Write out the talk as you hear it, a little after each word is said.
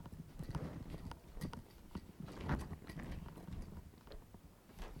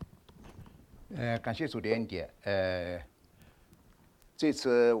感谢主的恩典。这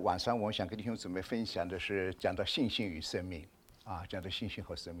次晚上我想跟弟兄姊妹分享的是讲到信心与生命讲到信心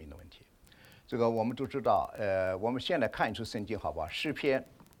和生命的问题。这个我们都知道，我们先来看一处圣经好不好？诗篇，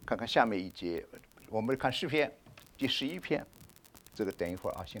看看下面一节，我们看诗篇第11篇。这个等一会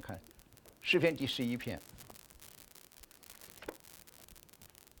儿先看诗篇第11篇。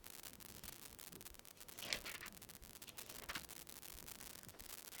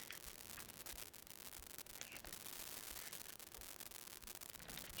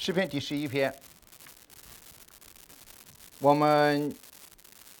诗篇第11篇，我们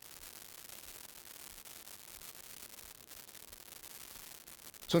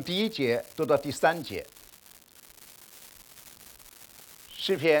从第1节读到第3节。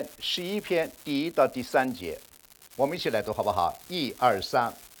诗篇11篇第1到第3节，我们一起来读好不好？1、2、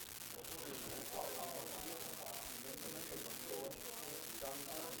3。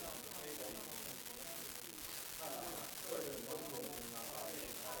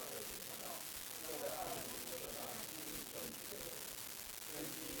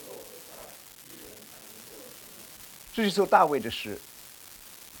这是一首大卫的诗。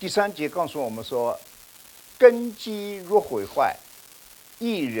第3节告诉我们说，根基若毁坏，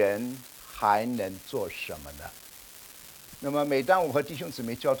义人还能做什么呢？那么每当我和弟兄姊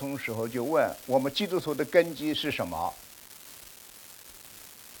妹交通的时候，就问我们基督徒的根基是什么？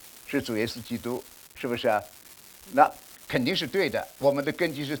是主耶稣基督，是不是？那肯定是对的，我们的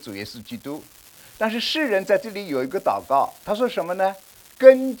根基是主耶稣基督。但是诗人在这里有一个祷告，他说什么呢？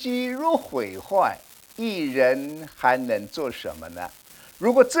根基若毁坏，义人还能做什么呢？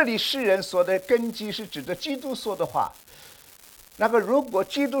如果这里诗人说的根基是指的基督说的话，那个如果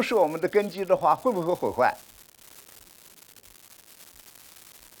基督是我们的根基的话，会不会毁坏？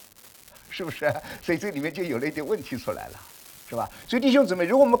是不是？所以这里面就有了一点问题出来了，是吧？所以弟兄姊妹，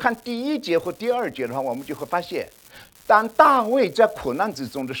如果我们看第1节或第2节的话，我们就会发现，当大卫在苦难之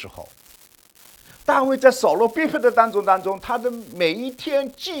中的时候，大卫在扫罗逼迫的当中，他的每一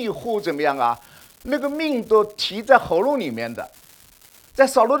天几乎怎么样啊？那个命都提在喉咙里面的。在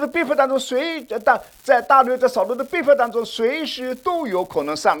扫罗的逼迫当中，在大卫在扫罗的逼迫当中，随时都有可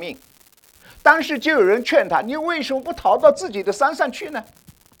能丧命。当时就有人劝他：你为什么不逃到自己的山上去呢？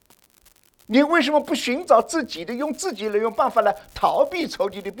你为什么不寻找用自己的办法来逃避仇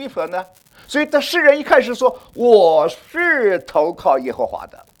敌的逼迫呢？所以这诗人一开始说：我是投靠耶和华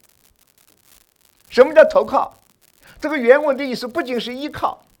的。什么叫投靠？这个原文的意思不仅是依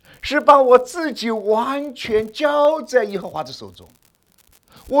靠，是把我自己完全交在耶和华的手中。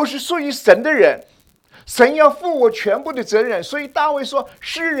我是属于神的人，神要负我全部的责任。所以大卫说，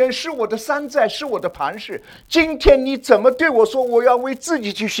诗人是我的山寨，是我的磐石。今天你怎么对我说，我要为自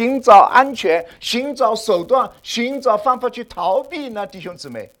己去寻找安全，寻找手段，寻找方法去逃避呢？弟兄姊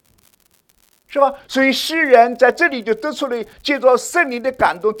妹，是吧？所以诗人在这里就得出了，借着圣灵的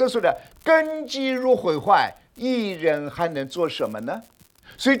感动得出了，根基若毁坏，义人还能做什么呢？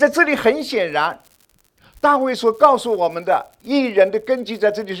所以在这里很显然，大卫所告诉我们的义人的根基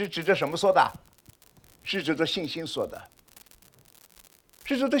在这里是指着什么说的？是指着信心说的，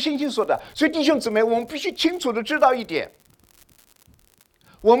是指着信心说的。所以弟兄姊妹，我们必须清楚的知道一点，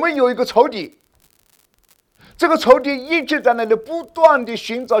我们有一个仇敌，这个仇敌一直在那里不断的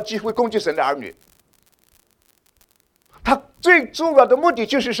寻找机会攻击神的儿女。他最重要的目的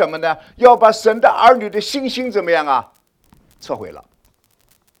就是什么呢？要把神的儿女的信心怎么样啊？撤回了。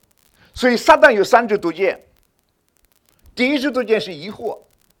所以撒旦有3支毒箭，第1支毒箭是疑惑。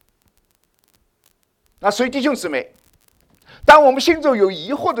所以弟兄姊妹，当我们心中有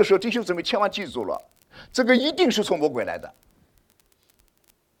疑惑的时候，弟兄姊妹千万记住了，这个一定是从魔鬼来的。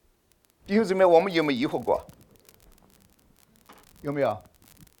弟兄姊妹，我们有没有疑惑过？有没有？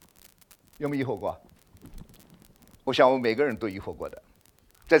有没有疑惑过？我想我们每个人都疑惑过的。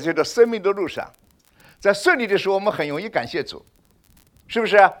在这个生命的路上，在顺利的时候，我们很容易感谢主，是不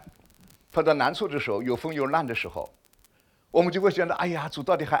是？碰到难处的时候，有风有浪的时候，我们就会觉得：哎呀，主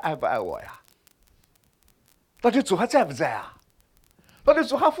到底还爱不爱我呀？到底主还在不在啊？到底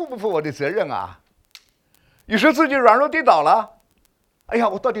主还负不负我的责任啊？有时候自己软弱跌倒了，哎呀，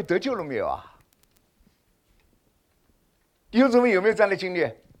我到底得救了没有啊？弟兄姊妹有没有这样的经历？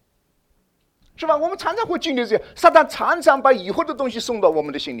是吧？我们常常会经历这样，撒旦常常把疑惑的东西送到我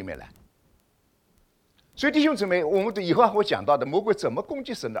们的心里面来。所以弟兄姊妹，我们以后还会讲到的，魔鬼怎么攻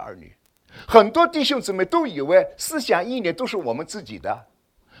击神的儿女。很多弟兄姊妹都以为思想意念都是我们自己的，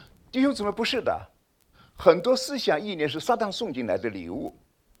弟兄姊妹不是的，很多思想意念是撒旦送进来的礼物，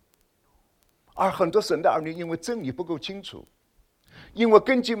而很多神的儿女因为真理不够清楚，因为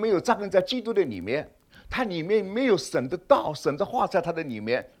根基没有扎根在基督的里面，它里面没有神的道、神的话在它的里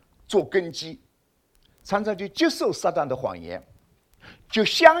面做根基，常常就接受撒旦的谎言，就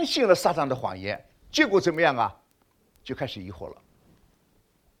相信了撒旦的谎言，结果怎么样啊？就开始疑惑了。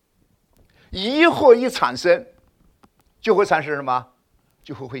疑惑一产生，就会产生什么？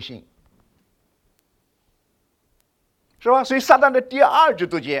就会灰心，是吧？所以撒旦的第二支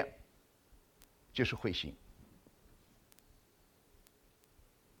毒箭就是灰心。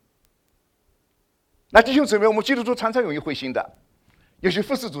那弟兄姊妹，我们基督徒常常容易灰心的，尤其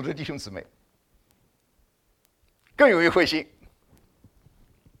服侍主的弟兄姊妹更容易灰心，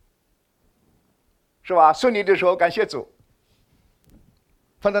是吧？顺利的时候感谢主，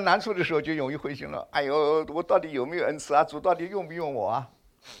碰到难处的时候就容易灰心了。哎呦，我到底有没有恩赐啊？主到底用不用我啊？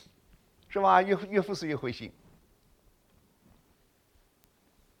是吧？越服侍越灰心。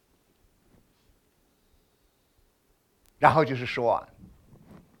然后就是失望，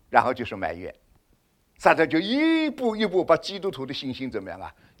然后就是埋怨，撒旦就一步一步把基督徒的信心怎么样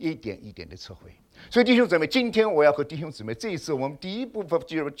啊？一点一点的撤回。所以弟兄姊妹，今天我要和弟兄姊妹，这一次我们第一部分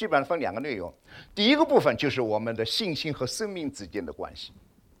基本上分两个内容。第一个部分就是我们的信心和生命之间的关系。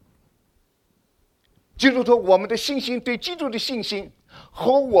基督徒，我们的信心，对基督的信心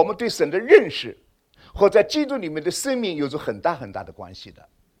和我们对神的认识，和在基督里面的生命有着很大很大的关系的。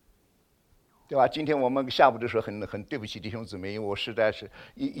对吧？今天我们下午的时候很对不起弟兄姊妹，因为我实在是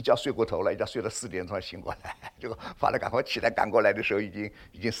一觉睡过头了，一觉睡到4点钟醒过来，结果法了赶快起来赶过来的时候已经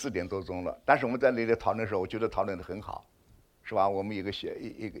4点多钟了。但是我们在那里讨论的时候，我觉得讨论的很好，是吧？我们一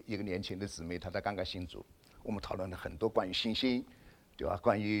个年轻的姊妹，她才刚刚信主，我们讨论了很多关于信心，对吧？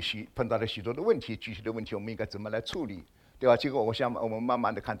关于碰到了许多的问题，具体的问题我们应该怎么来处理，对吧？结果我想我们慢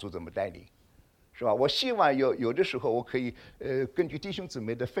慢的看主怎么带领。是吧？我希望有的时候我可以根据弟兄姊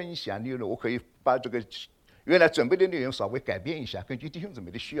妹的分享内容，我可以把这个原来准备的内容稍微改变一下，根据弟兄姊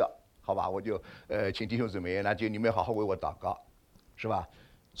妹的需要，好吧？我就请弟兄姊妹，那就你们好好为我祷告，是吧？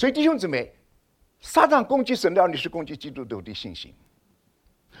所以弟兄姊妹，撒旦攻击神的儿女是攻击基督徒的信心，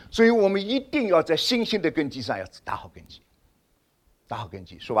所以我们一定要在信心的根基上要打好根基，打好根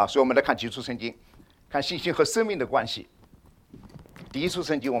基，是吧？所以我们来看基础圣经，看信心和生命的关系。第一处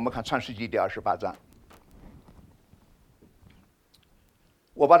圣经，我们看创世纪第28章，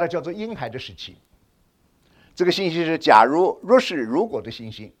我把它叫做婴孩的时期。这个信息是假如、若是、如果的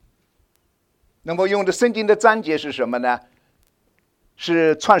信心。那么用的圣经的章节是什么呢？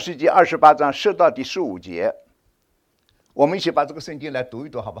是创世纪28章10到第15节。我们一起把这个圣经来读一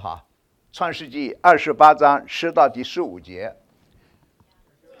读，好不好？创世纪28章10到第15节。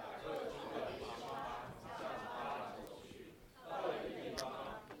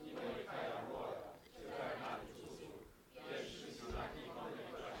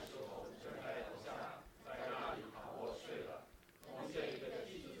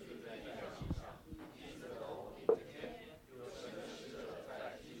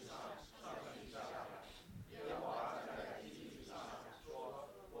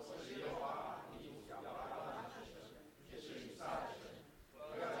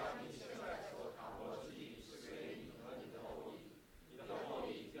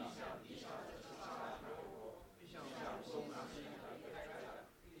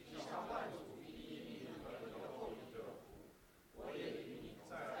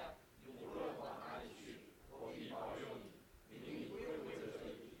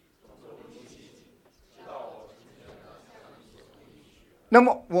那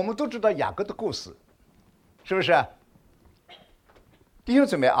么我们都知道雅各的故事，是不是？弟兄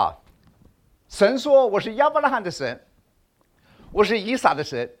姊妹啊，神说我是亚伯拉罕的神，我是以撒的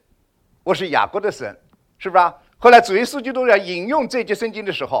神，我是雅各的神，是不是？后来主耶稣基督要引用这节圣经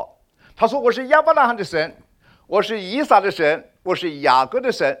的时候，他说我是亚伯拉罕的神，我是以撒的神，我是雅各的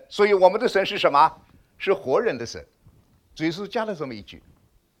神，所以我们的神是什么？是活人的神。主耶稣加了这么一句。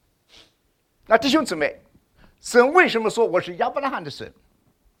那弟兄姊妹，神为什么说我是亚伯拉罕的神，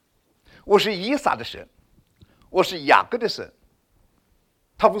我是以撒的神，我是雅各的神？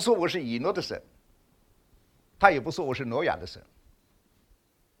他不说我是以诺的神，他也不说我是挪亚的神。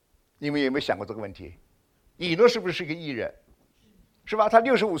你们有没有想过这个问题？以诺是不是个义人？是吧？他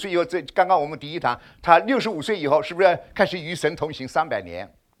65岁以后，这刚刚我们第一堂，他65岁以后是不是开始与神同行300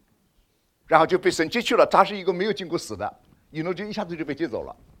年？然后就被神接去了，他是一个没有经过死的，以诺就一下子就被接走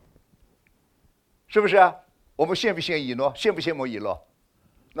了，是不是啊？我们羡不羡以诺？羡不羡慕以诺？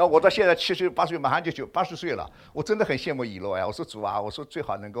那我到现在78岁，马上就80岁了，我真的很羡慕以诺呀！我说主啊，我说最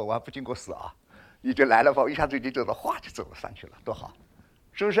好能够我还不经过死啊，你就来了吧，一下子就走了，哗就走了上去了，多好，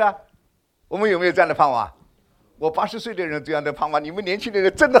是不是啊？我们有没有这样的盼望？我80岁的人这样的盼望，你们年轻的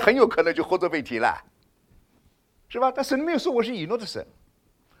人真的很有可能就活着被提了，是吧？但神没有说我是以诺的神，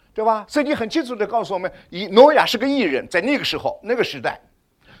对吧？圣经很清楚的告诉我们，挪亚是个义人，在那个时候那个时代，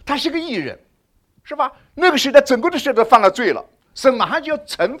他是个义人，是吧？那个时代整个的世界都犯了罪了，神马上就要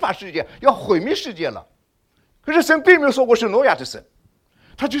惩罚世界，要毁灭世界了。可是神并没有说我是挪亚的神，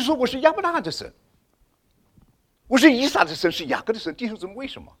他就说我是亚伯拉罕的神，我是以撒的神，是雅各的神。弟兄姊妹，为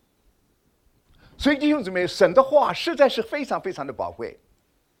什么？所以弟兄姊妹，神的话实在是非常非常的宝贵。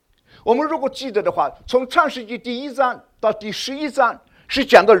我们如果记得的话，从创世纪第1章到第11章是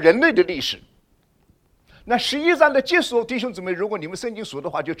讲到人类的历史。那11章的结束，弟兄姊妹，如果你们圣经熟的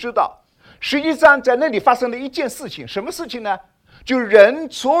话，就知道11章在那里发生了一件事情。什么事情呢？就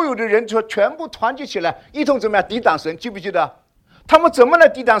所有的人就全部团结起来，一同怎么样抵挡神？记不记得？他们怎么来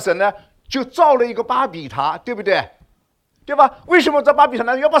抵挡神呢？就造了一个巴比塔，对不对？对吧？为什么造巴比塔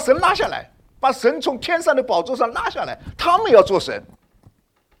呢？要把神拉下来，把神从天上的宝座上拉下来。他们要做神，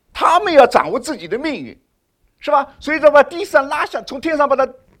他们要掌握自己的命运，是吧？所以要把地上拉下，从天上把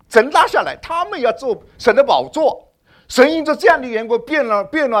神拉下来，他们要做神的宝座。神因着这样的缘故变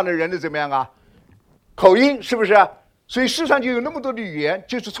乱了人的怎么样啊？口音，是不是？所以世上就有那么多的语言，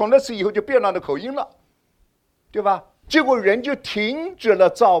就是从那次以后就变乱的口音了，对吧？结果人就停止了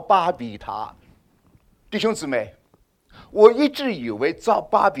造巴比塔。弟兄姊妹，我一直以为造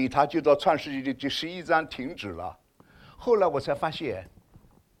巴比塔就到创世纪的第11章停止了，后来我才发现，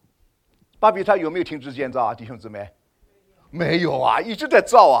巴比塔有没有停止建造啊？弟兄姊妹，没有啊，一直在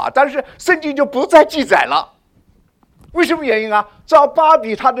造啊，但是圣经就不再记载了。为什么原因啊？造巴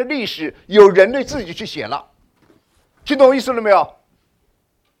比塔的历史由人类自己去写了。听懂我意思了没有？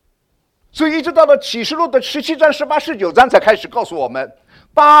所以一直到了启示录的17章、18、19章才开始告诉我们，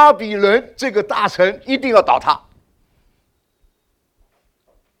巴比伦这个大城一定要倒塌，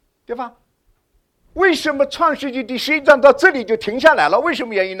对吧？为什么创世纪第11章到这里就停下来了？为什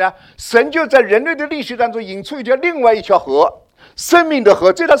么原因呢？神就在人类的历史当中引出另外一条河，生命的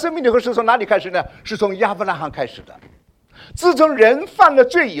河。这条生命的河是从哪里开始呢？是从亚伯拉罕开始的。自从人犯了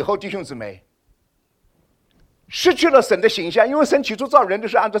罪以后，弟兄姊妹，失去了神的形象，因为神起初造人的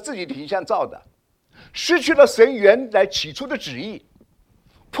是按照自己的形象造的，失去了神原来起初的旨意，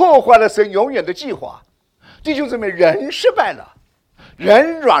破坏了神永远的计划。弟兄姊妹，人失败了，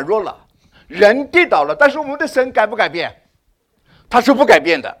人软弱了，人跌倒了，但是我们的神改不改变？他是不改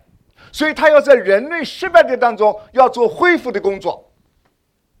变的，所以他要在人类失败的当中要做恢复的工作。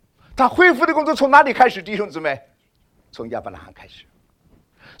他恢复的工作从哪里开始？弟兄姊妹，从亚伯拉罕开始。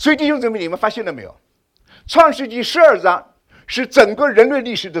所以弟兄姊妹，你们发现了没有？创世纪12章是整个人类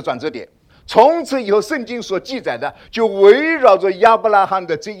历史的转折点，从此以后圣经所记载的就围绕着亚伯拉罕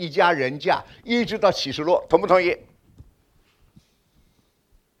的这一家人家，一直到启示录。同不同意？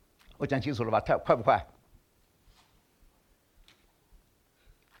我讲清楚了吧？快不快？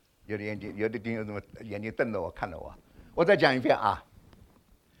有的弟兄怎么眼睛瞪着我看着我？我再讲一遍啊！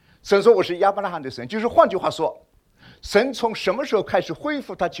神说我是亚伯拉罕的神，就是换句话说，神从什么时候开始恢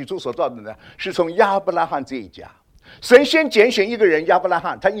复他起初所造的呢？是从亚伯拉罕这一家。神先拣选一个人亚伯拉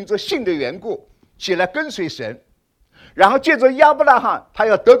罕，他因着信的缘故起来跟随神，然后借着亚伯拉罕他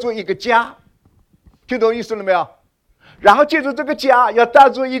要得着一个家，听懂意思了没有？然后借着这个家要带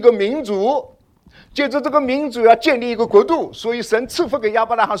着一个民族，借着这个民族要建立一个国度，所以神赐福给亚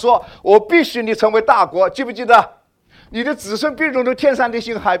伯拉罕说，我必使你成为大国。记不记得？你的子孙必如同天上的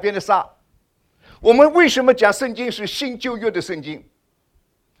星，海边的沙。我们为什么讲圣经是新旧约的圣经？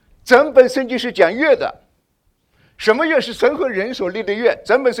整本圣经是讲月的。什么月？是神和人所立的月。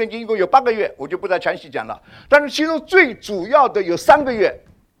整本圣经一共有8个月，我就不再详细讲了。但是其中最主要的有3个月，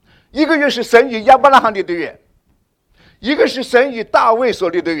一个月是神与亚伯拉罕立的约，一个是神与大卫所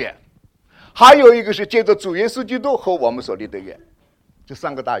立的约，还有一个是借着主耶稣基督和我们所立的约。这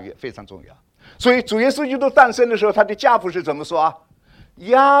3个大约非常重要。所以主耶稣基督诞生的时候，他的家谱是怎么说啊？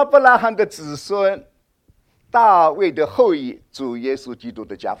亚伯拉罕的子孙，大卫的后裔，主耶稣基督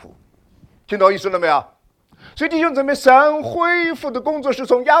的家谱。听懂意思了没有？所以弟兄姊妹，神恢复的工作是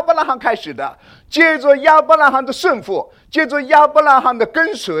从亚伯拉罕开始的，借着亚伯拉罕的顺服，借着亚伯拉罕的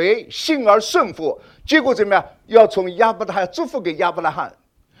跟随，信而顺服，结果怎么样？要从亚伯拉罕祝福给亚伯拉罕，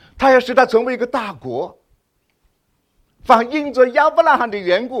他要使他成为一个大国。反因着亚伯拉罕的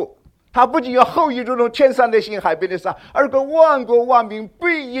缘故，他不仅要后裔如同天上的星，海边的沙，而个万国万民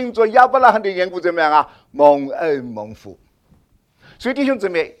必因着亚伯拉罕的缘故怎么样啊？蒙恩蒙福。所以弟兄姊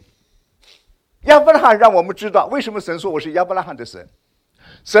妹，亚伯拉罕让我们知道为什么神说我是亚伯拉罕的神。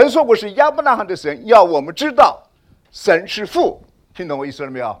神说我是亚伯拉罕的神，要我们知道神是父。听懂我意思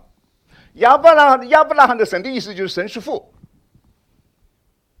了没有？亚伯拉罕的神的意思就是神是父。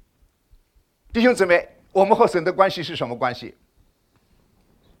弟兄姊妹，我们和神的关系是什么关系？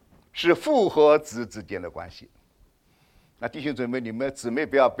是父和子之间的关系。那弟兄姊妹，你们姊妹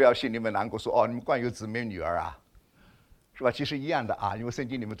不要心里面难过，说哦，你们光有姊妹女儿啊，是吧？其实一样的啊，因为圣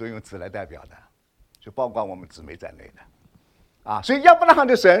经里面都用子来代表的。就包括我们姊妹在内的，所以亚伯拉罕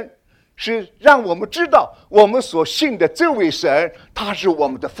的神是让我们知道，我们所信的这位神，他是我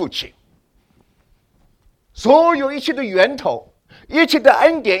们的父亲。所有一切的源头，一切的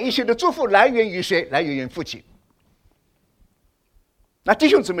恩典，一切的祝福来源于谁？来源于父亲。那弟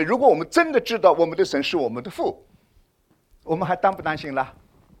兄姊妹，如果我们真的知道我们的神是我们的父，我们还担不担心了？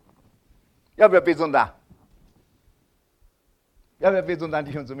要不要背重担？要不要背重担？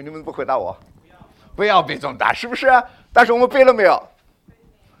弟兄姊妹，你们不回答我？不要背重担，是不是？但是我们背了没有？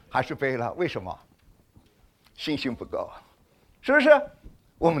还是背了？为什么？信心不够，是不是？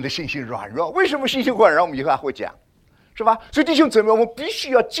我们的信心软弱，为什么信心软弱？我们以后还会讲，是吧？所以弟兄姊妹，我们必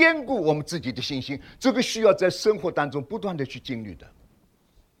须要兼顾我们自己的信心，这个需要在生活当中不断的去经历的，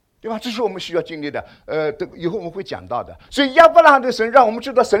对吧？这是我们需要经历的。以后我们会讲到的。所以亚伯拉罕的神让我们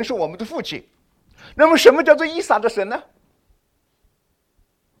知道神是我们的父亲。那么什么叫做以撒的神呢？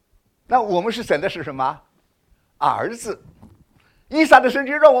那我们是神的是什么？儿子。以撒的神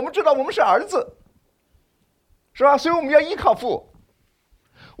就让我们知道我们是儿子，是吧？所以我们要依靠父。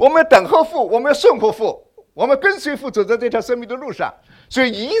我们要等候父，我们要顺服父，我们跟随父走在这条生命的路上。所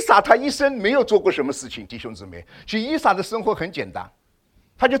以以撒他一生没有做过什么事情，弟兄姊妹。其实以撒的生活很简单，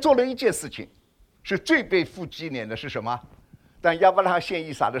他就做了一件事情，是最被父纪念的是什么？当亚伯拉罕献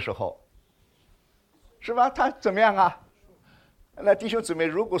以撒的时候，是吧？他怎么样啊？那弟兄姊妹，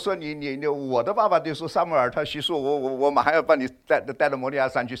如果说你我的爸爸就说撒母耳他媳妇，我马上要把你带到摩利亚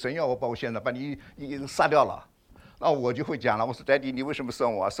山去，神要我把我现在把你杀掉了。那我就会讲了，我说爹地，你为什么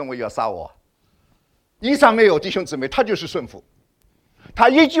生我？生我也要杀我？以撒没有，弟兄姊妹，他就是顺服，他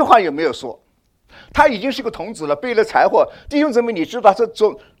一句话也没有说，他已经是个童子了，背了柴火。弟兄姊妹，你知道这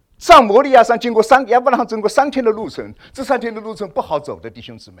上摩利亚山经过亚伯拉罕经过3天的路程，这3天的路程不好走的，弟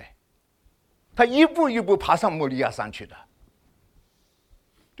兄姊妹，他一步一步爬上摩利亚山去的，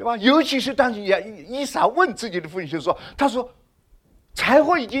对吧？尤其是当以撒问自己的父亲说，他说柴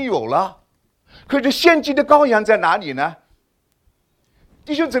火已经有了。可是献祭的羔羊在哪里呢？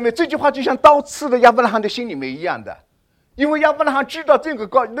弟兄姊妹，这句话就像刀刺了亚伯拉罕的心里面一样的，因为亚伯拉罕知道这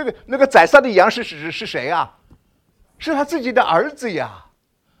个那个宰杀的羊是谁啊？是他自己的儿子呀。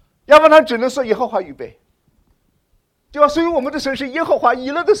亚伯拉罕只能说耶和华预备，对吧？所以我们的神是耶和华以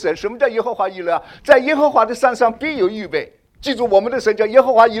勒的神。什么叫耶和华以勒？在耶和华的山上必有预备。记住，我们的神叫耶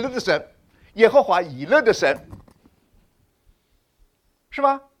和华以勒的神，耶和华以勒的神，是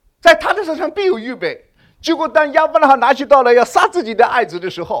吧？在他的身上必有预备。结果当亚伯拉罕拿起刀来要杀自己的爱子的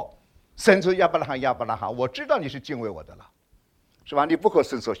时候，神说亚伯拉罕，亚伯拉罕，我知道你是敬畏我的了，是吧？你不可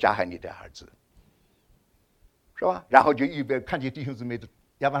伸手杀害你的儿子，是吧？然后就预备，看见弟兄姊妹的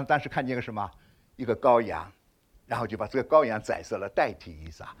亚伯拉罕当时看见个什么？一个羔羊，然后就把这个羔羊宰杀了，代替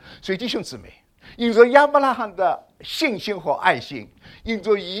以撒。所以弟兄姊妹，因着亚伯拉罕的信心和爱心，因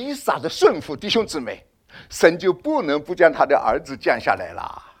着以撒的顺服，弟兄姊妹，神就不能不将他的儿子降下来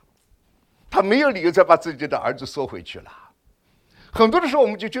了。他没有理由再把自己的儿子收回去了。很多的时候我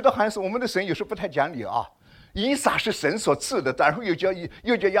们就觉得好像是我们的神有时候不太讲理啊。以撒是神所赐的，然后又叫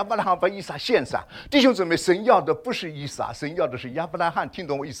亚伯拉罕把以撒献上。弟兄姊妹，神要的不是以撒，神要的是亚伯拉罕。听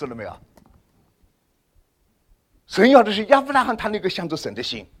懂我意思了没有？神要的是亚伯拉罕他那个向着神的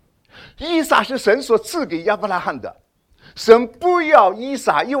心。以撒是神所赐给亚伯拉罕的，神不要以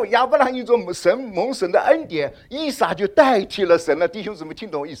撒，因为亚伯拉罕因着蒙神的恩典，以撒就代替了神了。弟兄姊妹，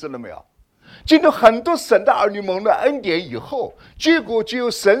听懂我意思了没有？今天很多神的儿女蒙了恩典以后，结果只有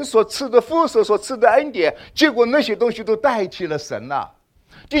神所赐的父所赐的恩典，结果那些东西都代替了神了。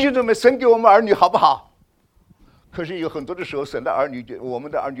弟兄姊妹，神给我们儿女好不好？可是有很多的时候，神的儿女我们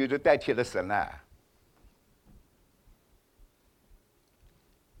的儿女就代替了神了。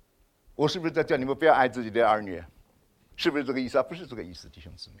我是不是在叫你们不要爱自己的儿女？是不是这个意思啊？不是这个意思，弟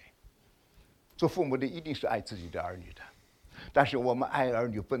兄姊妹。做父母的一定是爱自己的儿女的。但是我们爱儿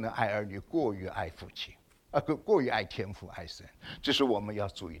女不能爱儿女过于爱父亲，过于爱天父爱神，这是我们要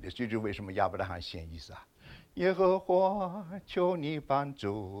注意的。这就是为什么亚伯拉罕献以撒。耶和华，求你帮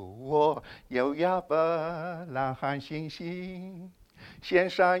助我，有亚伯拉罕信心，献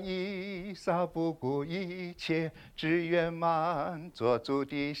上以撒不顾一切，只愿满足主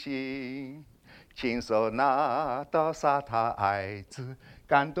的心，亲手拿刀杀他爱子，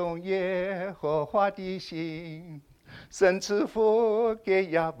感动耶和华的心。神赐福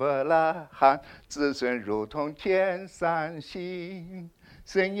给亚伯拉罕，子孙如同天上星。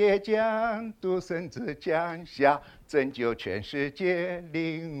神也将独生子降下，拯救全世界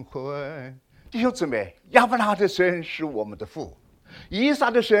灵魂。弟兄姊妹，亚伯拉罕的神是我们的父，以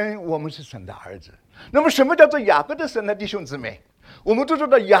撒的神我们是神的儿子。那么什么叫做雅各的神呢？弟兄姊妹，我们都知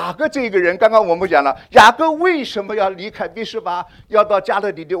道雅各这个人，刚刚我们讲了，雅各为什么要离开比示巴，要到加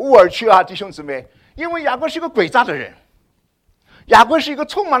勒底的乌尔去啊？弟兄姊妹，因为雅各是一个诡诈的人，雅各是一个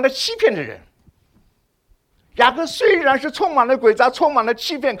充满了欺骗的人。雅各虽然是充满了诡诈，充满了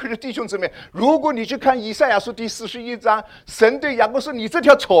欺骗，可是弟兄姊妹，如果你去看以赛亚书第41章，神对雅各说：“你这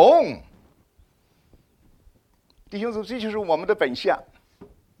条虫。”弟兄姊妹，这就是我们的本相，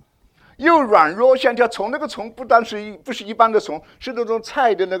又软弱像条虫。那个虫不是一般的虫，是那种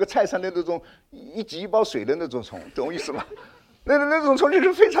菜的那个菜上的那种一挤一包水的那种虫，懂我意思吧？那种虫就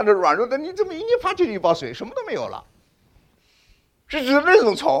是非常的软弱的，你怎么一捏发进一包水，什么都没有了，是指那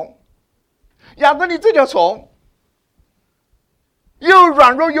种虫。雅各，你这条虫又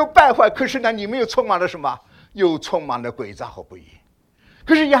软弱又败坏，可是呢，你们又充满了什么？又充满了诡诈和不义。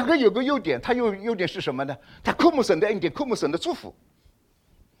可是雅各有个优点，他优点是什么呢？他渴慕神的恩典，渴慕神的祝福。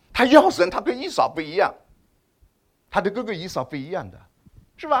他要神，他跟以扫不一样，他的哥哥以扫不一样的，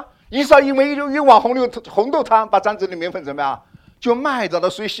是吧？以扫因为一碗红豆汤把长子的名分怎么样就卖到了，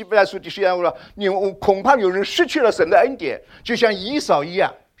所以希伯来书第10章说，你恐怕有人失去了神的恩典，就像以扫一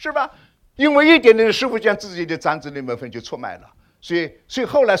样，是吧？因为一点点的师傅将自己的长子的名分就出卖了，所以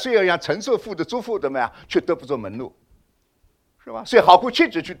后来虽然要承受父的祝福怎么样，却得不着门路，是吧？所以好过妻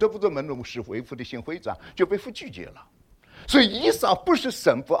子去得不着门路，使为父的心回转，就被父拒绝了。所以以扫不是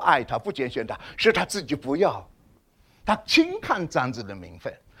神不爱他不拣选他，是他自己不要，他轻看长子的名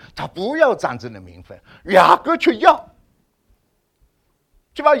分，他不要长子的名分。雅各却要，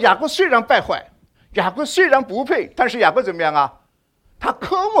对吧？雅各虽然败坏，雅各虽然不配，但是雅各怎么样啊？他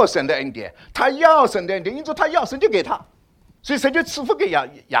渴慕神的恩典，他要神的恩典，因此他要神就给他，所以神就赐福给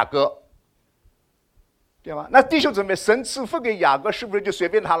雅各，对吧？那弟兄姊妹，神赐福给雅各是不是就随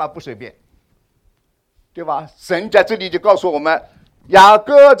便他了？不随便，对吧？神在这里就告诉我们，雅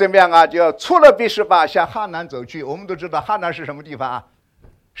各怎么样啊？就出了比示巴，向哈南走去。我们都知道哈南是什么地方啊？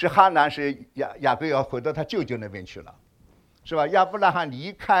是哈南，是雅各要回到他舅舅那边去了，是吧？亚伯拉罕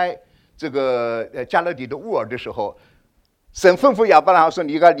离开这个加勒底的乌尔的时候，神吩咐亚伯拉罕说：“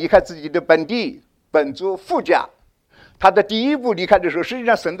你该离开自己的本地、本族、父家。”他的第一步离开的时候，实际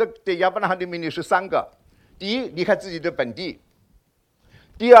上神对亚伯拉罕的命令是3个：第一，离开自己的本地；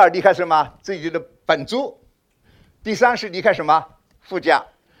第二，离开什么？自己的本族；第三是离开什么？父家。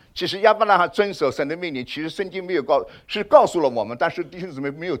其实亚伯拉罕遵守神的命令，其实圣经没有告诉了我们，但是弟兄姊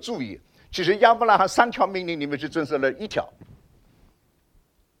妹没有注意。其实亚伯拉罕3条命令里面只遵守了1条。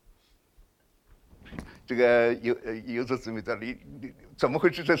这个有的姊妹在里怎么会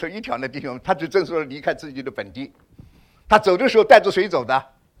只遵守1条呢？弟兄，他只遵守了离开自己的本地。他走的时候带着谁走的？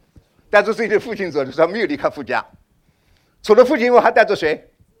带着自己的父亲走的时候，没有离开父家。除了父亲以外，还带着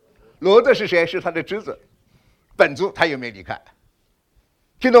谁？罗德是谁？是他的侄子，本族他也没离开。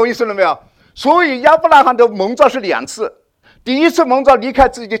听懂我意思了没有？所以亚伯拉罕的蒙召是2次。第一次蒙召离开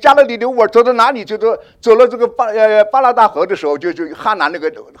自己的加勒底的乌尔，走到哪里？就走了这个巴拉大河的时候，就哈南那个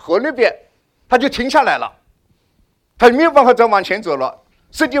河那边，他就停下来了，他没有办法再往前走了。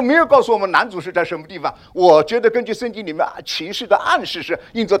圣经没有告诉我们男主是在什么地方。我觉得根据圣经里面启示的暗示是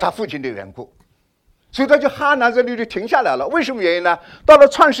因着他父亲的缘故，所以他就哈南这里就停下来了。为什么原因呢？到了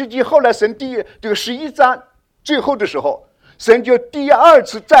创世纪，后来神这个11章最后的时候，神就第2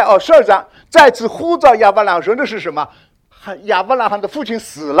次12章再次呼召亚伯拉罕说的是什么？亚伯拉罕的父亲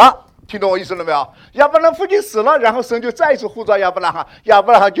死了，听懂我意思了没有？亚伯拉罕父亲死了，然后神就再一次呼召亚伯拉罕，亚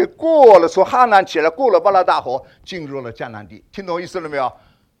伯拉罕就从哈南起来，过了巴拉大河，进入了迦南地，听懂我意思了没有？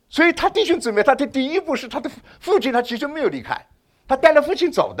所以他弟兄姊妹，他的第一步是他的父亲，他其实没有离开，他带了父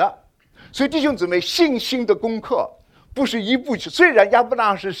亲走的。所以弟兄姊妹，信心的功课不是一步，虽然亚伯拉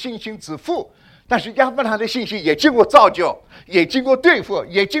罕是信心之父，但是亚伯拉罕的信心也经过造就，也经过对付，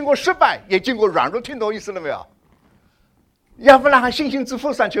也经过失败，也经过软弱，听懂我意思了没有？亚伯拉罕信心之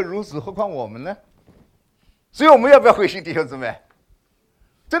父尚且如此，何况我们呢？所以我们要不要灰心，弟兄姊妹？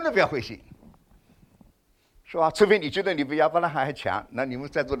真的不要灰心，是吧？除非你觉得你比亚伯拉罕还强，那你们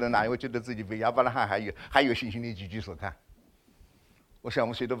在座的哪一位觉得自己比亚伯拉罕还有信心的？举手看。我想我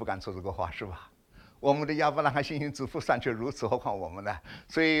们谁都不敢说这个话，是吧？我们的亚伯拉罕信心之父尚且如此，何况我们呢？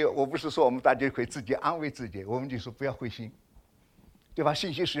所以我不是说我们大家可以自己安慰自己，我们就说不要灰心，对吧？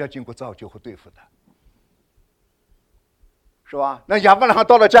信心是要经过造就和对付的，是吧？那亚伯拉罕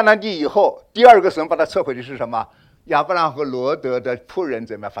到了迦南地以后，第2个神把他撤回的是什么？亚伯拉罕和罗德的仆人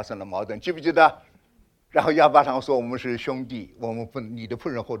怎么样发生了矛盾？记不记得？然后亚伯拉罕说：“我们是兄弟，我们不，你的仆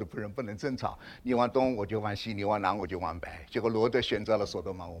人和我的仆人不能争吵，你往东我就往西，你往南我就往北。”结果罗德选择了所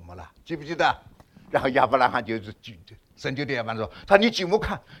多玛俄摩拉，记不记得？然后亚伯拉罕神就对亚伯拉罕说：“他你举目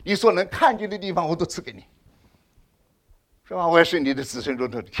看，你所能看见的地方我都赐给你，是吧？我要使你的子孙如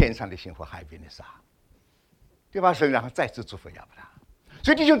同天上的星和海边的沙，对吧？”神然后再次祝福亚伯拉罕。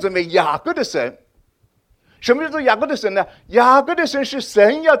所以弟兄姊妹，雅各的神，什么叫做雅各的神呢？雅各的神是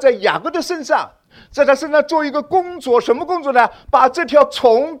神要在雅各的身上在他身上做一个工作，什么工作呢？把这条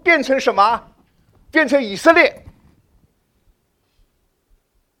虫变成什么？变成以色列。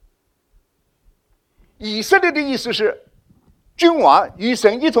以色列的意思是君王，与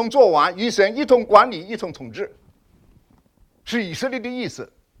神一同作王，与神一同管理，一同统治，是以色列的意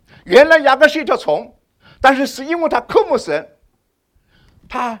思。原来雅各是一条虫，但是是因为他渴慕神，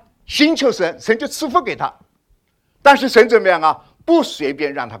他寻求神，神就赐福给他。但是神怎么样啊？不随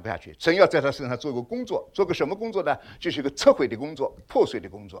便让他下去，神要在他身上做个工作，做个什么工作呢？就是一个撤毁的工作，破碎的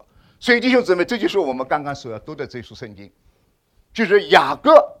工作。所以弟兄姊妹，这就是我们刚刚所要读的这书圣经，就是雅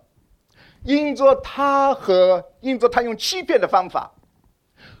各因着他用欺骗的方法，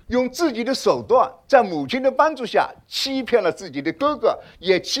用自己的手段，在母亲的帮助下欺骗了自己的哥哥，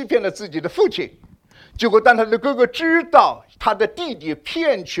也欺骗了自己的父亲。结果当他的哥哥知道他的弟弟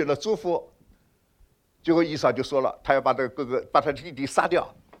骗取了祝福，结果以扫就说了，他要把这个哥哥，把他的弟弟杀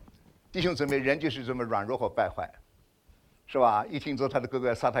掉。弟兄姊妹，人就是这么软弱和败坏，是吧？一听说他的哥哥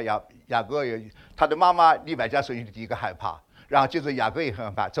要杀他，雅各也，他的妈妈利百加首先第一个害怕，然后接着雅各也很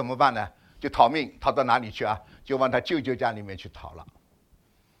害怕，怎么办呢？就逃命，逃到哪里去啊？就往他舅舅家里面去逃了，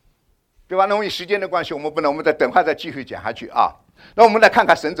对吧？那由于时间的关系，我们再等会再继续讲下去啊。那我们来看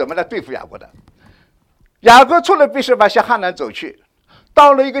看神怎么来对付雅各的。雅各出了比示巴，向哈南走去。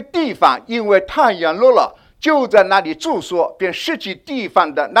到了一个地方，因为太阳落了，就在那里住宿，便拾起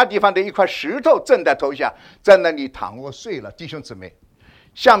那地方的一块石头枕在头下，在那里躺卧睡了。弟兄姊妹，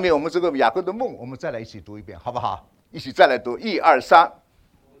下面我们这个雅各的梦，我们再来一起读一遍，好不好？一起再来读，1、2、3。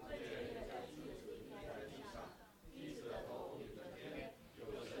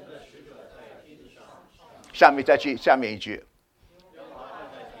下面再去下面一句。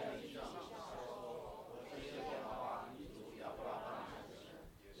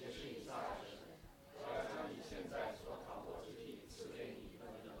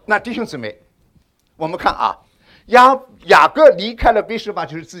那弟兄姊妹，我们看啊，雅各离开了比示巴，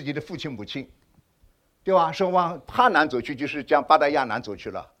就是自己的父亲母亲，对吧？是往哈南走去，就是将巴达亚南走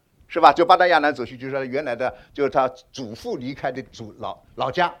去了，是吧？就巴达亚南走去，就是他原来的，就是他祖父离开的老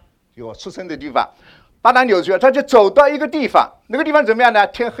家，就出生的地方。巴达纽去了，他就走到一个地方，那个地方怎么样呢？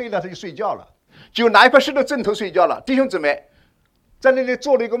天黑了，他就睡觉了，就拿一块石头枕头睡觉了。弟兄姊妹，在那里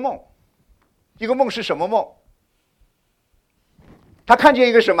做了一个梦，一个梦是什么梦？他看见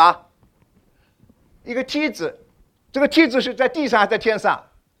一个什么？一个梯子，这个梯子是在地上还是在天上？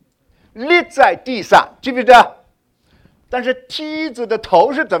立在地上，记不记得？但是梯子的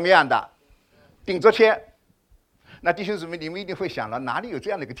头是怎么样的？顶着天。那弟兄姊妹，你们一定会想了，哪里有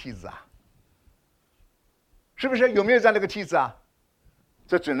这样的一个梯子啊？是不是有没有这样的一个梯子啊？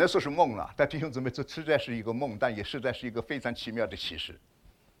这只能说是梦了。但弟兄姊妹，这实在是一个梦，但也实在是一个非常奇妙的启示。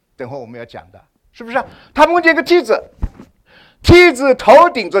等会我们要讲的，是不是？他梦见一个梯子。梯子头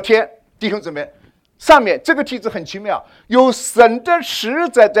顶着天，弟兄姊妹，上面这个梯子很奇妙，有神的使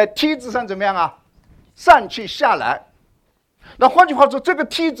者在梯子上怎么样啊？上去下来。那换句话说，这个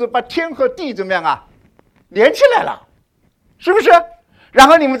梯子把天和地怎么样啊？连起来了，是不是？然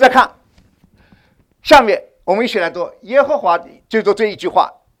后你们再看下面，我们一起来读耶和华，就说这一句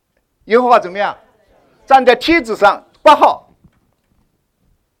话，耶和华怎么样？站在梯子上挂号。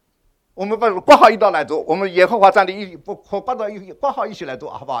我们把括号一道来读，我们耶和华站立和八道括号一起来读，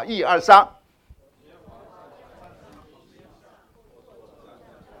好不好？1、2、3。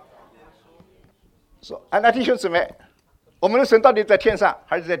说，那弟兄姊妹，我们的神到底在天上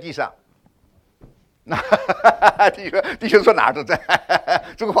还是在地上？那弟兄说哪儿都在，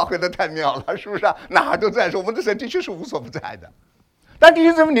这个话回得太妙了，是不是啊？哪儿都在，说我们的神的确是无所不在的。但弟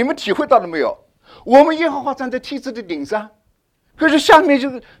兄姊妹，你们体会到了没有？我们耶和华站在梯子的顶上。可是下面就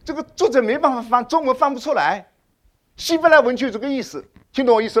是这个作者没办法翻，中文翻不出来，希伯来文就有这个意思，听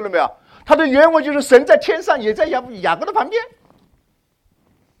懂我意思了没有？他的原文就是神在天上，也在雅各的旁边。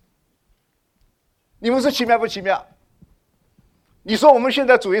你们说奇妙不奇妙？你说我们现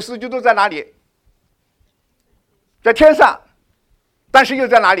在主耶稣基督在哪里？在天上，但是又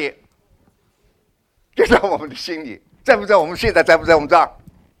在哪里？就在我们的心里，在不在我们现在？在不在我们这儿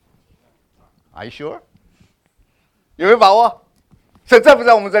 ？Are you sure？ 有没有把握？神在不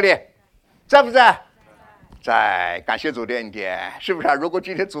在我们这里？在不在？在。感谢主的恩典，是不是啊？如果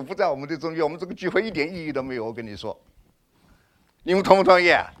今天主不在我们的中间，我们这个聚会一点意义都没有。我跟你说，你们同不同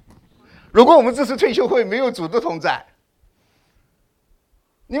意？如果我们这次退休会没有主的同在，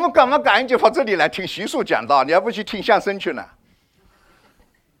你们干嘛赶紧就跑这里来听习俗讲道？你要不去听相声去呢？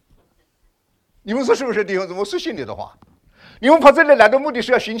你们说是不是弟兄姊妹？我说心里的话，你们跑这里来的目的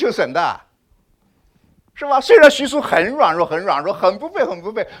是要寻求神的。是吧？虽然习俗很软弱，很不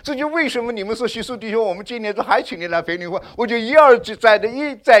配，这就为什么你们说习俗弟兄，我们今年都还请你来培灵会，我就一而再的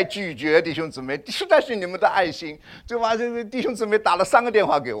一再拒绝弟兄姊妹，实在是你们的爱心，对吧？这个弟兄姊妹打了3个电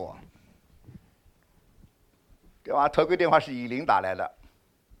话给我，对吧？头个电话是以琳打来的，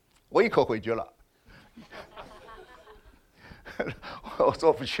我一口回绝了，我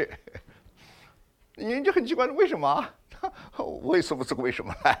说不去。你就很奇怪，为什么？我也说不出个为什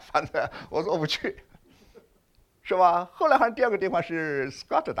么来，反正我说不去。是吧？后来好像第2个电话是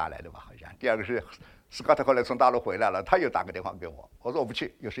Scott 打来的吧？好像第2个是 Scott 后来从大陆回来了，他又打个电话给我，我说我不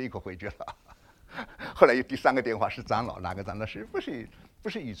去，又是一口回绝了。后来有第3个电话是长老，哪个长老是不是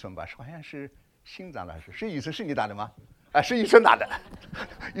宇春吧？好像是新长老，是宇春，是你打的吗？啊，是宇春打的。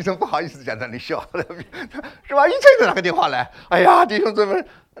宇春不好意思讲在那里笑，是吧？宇春又打个电话来，哎呀，弟兄姊妹，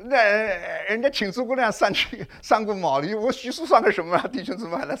那人家请诸葛亮3顾茅庐，我徐庶算个什么啊？弟兄姊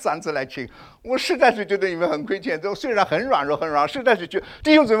妹还来3次来请，我实在是觉得你们很亏欠。这虽然很软弱，实在是觉得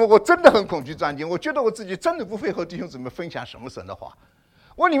弟兄姊妹，我真的很恐惧战兢，我觉得我自己真的不配和弟兄姊妹分享什么神的话。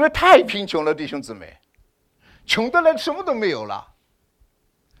我你们太贫穷了，弟兄姊妹，穷得来什么都没有了。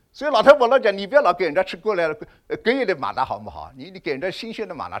所以老太婆老讲，你不要老给人家吃过来了隔夜的玛纳好不好？你给人家新鲜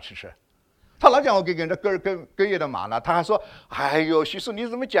的玛纳吃。他老讲我给人家隔夜的玛纳，他还说，哎呦，徐叔你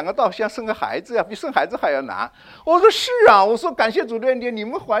怎么讲个道像生个孩子呀，比生孩子还要难。我说是啊，我说感谢主的恩典，你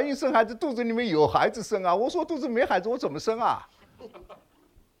们怀孕生孩子，肚子里面有孩子生啊。我说肚子没孩子，我怎么生啊？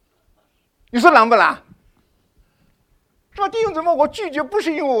你说难不难？是吧？弟兄姊妹，我拒绝不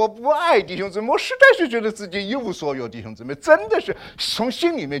是因为我不爱弟兄姊妹，我实在是觉得自己一无所有。弟兄姊妹，真的是从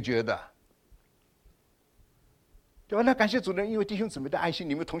心里面觉得，对吧？那感谢主呢，因为弟兄姊妹的爱心，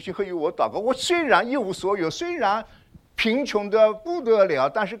你们同心合意我祷告。我虽然一无所有，虽然贫穷的不得了，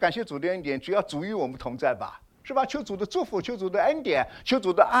但是感谢主的恩典，只要主与我们同在吧，是吧？求主的祝福，求主的恩典，求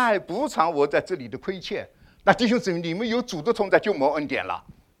主的爱补偿我在这里的亏欠。那弟兄姊妹，你们有主的同在，就蒙恩典了，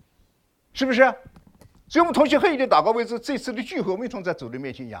是不是？所以我们同心合意的祷告为这次的聚会，我们一同在主的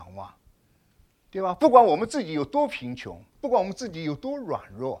面前仰望，对吧？不管我们自己有多贫穷，不管我们自己有多软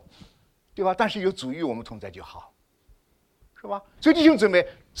弱，对吧？但是有主与我们同在就好，是吧？所以弟兄姊妹，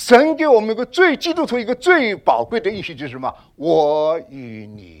神给我们基督徒一个最宝贵的应许就是什么？我与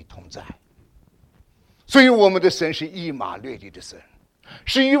你同在。所以我们的神是以马内利的神，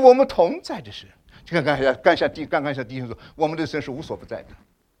是与我们同在的神。刚刚像弟兄说，我们的神是无所不在的，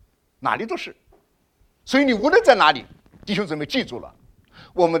哪里都是。所以你无论在哪里，弟兄姊妹记住了，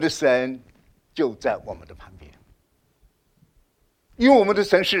我们的神就在我们的旁边。因为我们的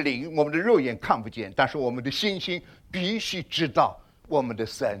神是灵，我们的肉眼看不见，但是我们的心必须知道，我们的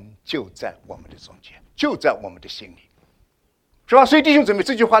神就在我们的中间，就在我们的心里，是吧？所以弟兄姊妹，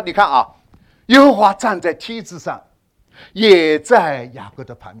这句话你看啊，耶和华站在梯子上，也在雅各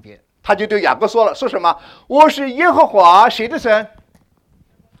的旁边。他就对雅各说了，说什么？我是耶和华谁的神？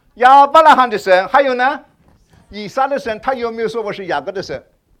亚伯拉罕的神。还有呢，以撒的神。他有没有说我是雅各的神？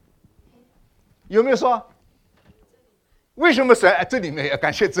有没有说？为什么神？这里面也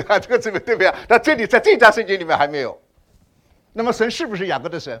感谢主啊，这个对不对？那这里在这章圣经里面还没有。那么神是不是雅各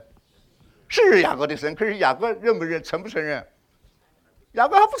的神？是雅各的神。可是雅各认不认？承不承认？雅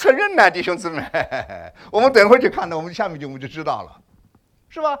各还不承认呢，弟兄姊妹。我们等会儿就看到，我们下面我们就知道了，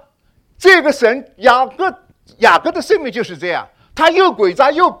是吧？这个神雅各的生命就是这样，他又诡诈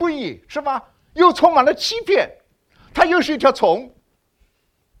又不义，是吧？又充满了欺骗，他又是一条虫，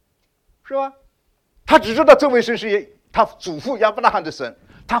是吧？他只知道这位神是他祖父亚伯拉罕的神，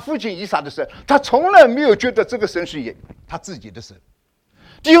他父亲以撒的神，他从来没有觉得这个神是他自己的神。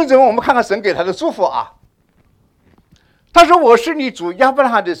弟兄姊妹，我们看看神给他的祝福啊。他说：“我是你主亚伯拉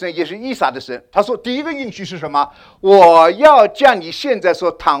罕的神，也是以撒的神。”他说：“第一个应许是什么？我要将你现在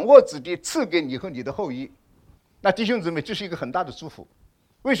所躺卧之地赐给你和你的后裔。”那弟兄姊妹，这是一个很大的祝福。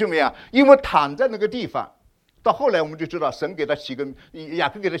为什么呀？因为躺在那个地方，到后来我们就知道，神给他雅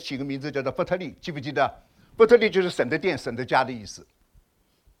各给他起个名字叫做伯特利，记不记得？伯特利就是神的殿、神的家的意思，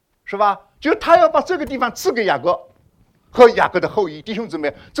是吧？就是他要把这个地方赐给雅各和雅各的后裔。弟兄姊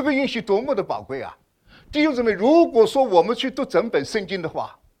妹，这个应许多么的宝贵啊！弟兄姊妹，如果说我们去读整本圣经的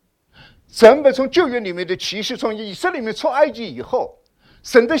话，整本从旧约里面的启示，从以色列里面出埃及以后，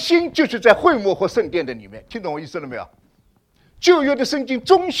神的心就是在会幕和圣殿的里面。听懂我意思了没有？旧约的圣经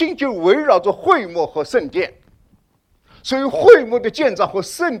中心就围绕着会幕和圣殿，所以会幕的建造和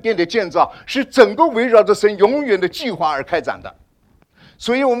圣殿的建造是整个围绕着神永远的计划而开展的。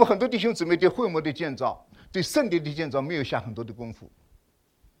所以我们很多弟兄姊妹对会幕的建造、对圣殿的建造没有下很多的功夫。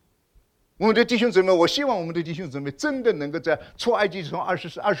我们的弟兄姊妹，我希望我们的弟兄姊妹真的能够在出埃及从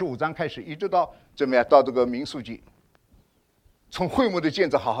25章开始，一直到怎么样，到这个民数记，从会幕的建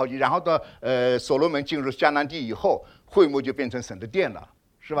造好，然后到所罗门进入迦南地以后，会幕就变成神的殿了，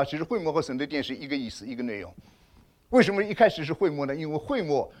是吧？其实会幕和神的殿是一个意思，一个内容。为什么一开始是会幕呢？因为会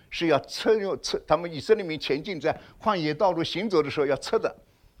幕是要测他们以色列民前进在旷野道路行走的时候要测的，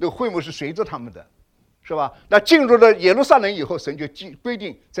那个会幕是随着他们的，是吧？那进入了耶路撒冷以后，神就规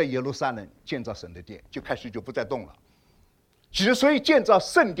定在耶路撒冷建造神的殿，就开始就不再动了。其实，所以建造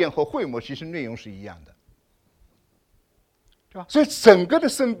圣殿和会幕其实内容是一样的，对吧？所以整个的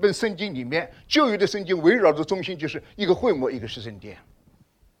圣经里面，旧约的圣经围绕着中心就是一个会幕，一个是圣殿。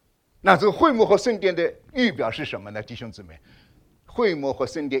那这个会幕和圣殿的预表是什么呢？弟兄姊妹，会幕和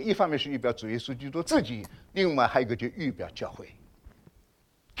圣殿一方面是预表主耶稣基督自己，另外还有一个就预表教会。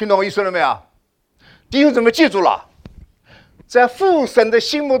听懂我意思了没有？弟兄姊妹记住了，在父神的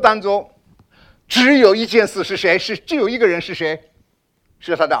心目当中，只有一件事是谁？只有一个人是谁？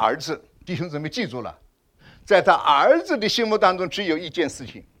是他的儿子。弟兄姊妹记住了，在他儿子的心目当中，只有一件事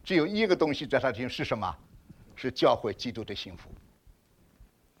情，只有一个东西在他心中是什么？是教会基督的幸福。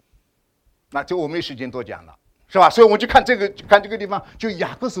那就我没时间多讲了，是吧？所以我们就看这个地方，就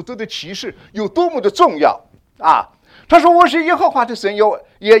雅各所做的启示有多么的重要啊！他说：“我是耶和华的神，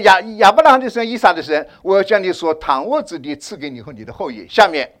亚伯拉罕的神，以撒的神。我要将你所躺卧之地赐给你和你的后裔。下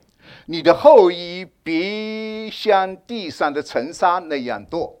面，你的后裔必像地上的尘沙那样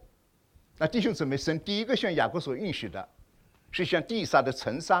多。”那弟兄姊妹，神第一个向雅各所应许的，是像地上的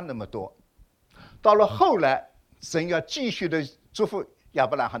尘沙那么多。到了后来，神要继续的祝福亚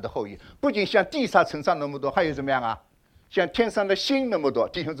伯拉罕的后裔，不仅像地上尘沙那么多，还有怎么样啊？像天上的星那么多。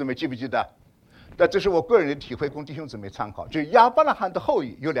弟兄姊妹记不记得？那这是我个人的体会，供弟兄姊妹参考。就亚伯拉罕的后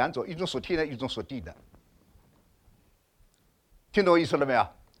裔有两种，一种属天的，一种属地的。听懂我意思了没有？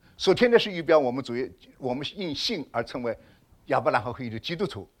属天的是预表我们因信而成为亚伯拉罕后裔的基督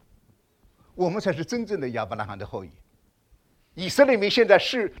徒，我们才是真正的亚伯拉罕的后裔。以色列民现在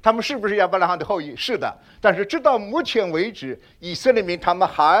他们是不是亚伯拉罕的后裔？是的，但是直到目前为止，以色列民他们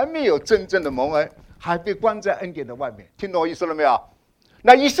还没有真正的蒙恩，还被关在恩典的外面。听懂我意思了没有？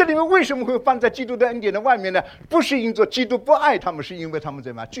那以色列民为什么会放在基督的恩典的外面呢？不是因着基督不爱他们，是因为他们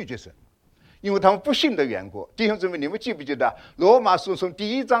怎么样拒绝神，因为他们不信的缘故。弟兄姊妹，你们记不记得罗马书从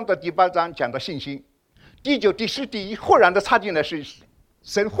第1章到第8章讲到信心，第9、第10、第1忽然的插进来，是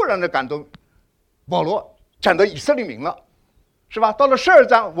神忽然的感动保罗讲到以色列民了，是吧？到了12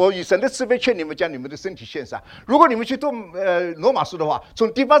章，我以神的慈悲劝你们将你们的身体献上。如果你们去读罗马书的话，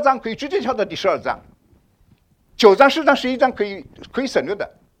从第8章可以直接跳到第12章，9章、10章、11章可以省略的，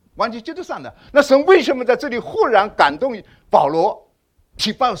完全接得上的。那神为什么在这里忽然感动保罗，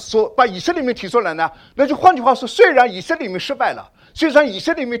把以色列民提出来呢？那就换句话说，虽然以色列民失败了，虽然以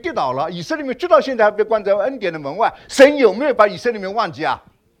色列民跌倒了，以色列民直到现在还被关在恩典的门外，神有没有把以色列民忘记啊？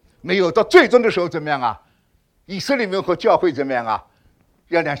没有。到最终的时候怎么样啊？以色列民和教会怎么样啊？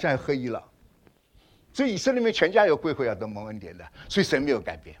要两相合一了。所以以色列民全家有归回要得蒙恩典的，所以神没有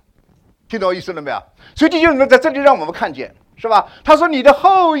改变。听懂我意思了没有？所以弟兄们在这里让我们看见，是吧？他说你的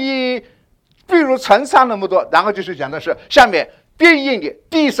后裔必如尘沙那么多，然后就是讲的是下面必因你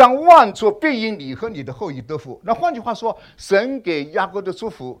地上万处必因你和你的后裔得福。那换句话说，神给雅各的祝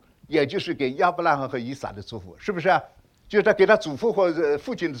福，也就是给亚伯拉罕和以撒的祝福，是不是啊？就是他给他祖父或者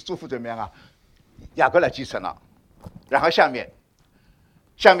父亲的祝福怎么样啊？雅各来继承了。然后下面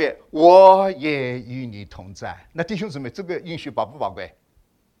我也与你同在。那弟兄姊妹，这个应许宝不宝贵？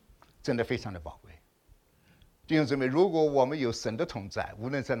真的非常的宝贵。弟兄姊妹，如果我们有神的同在，无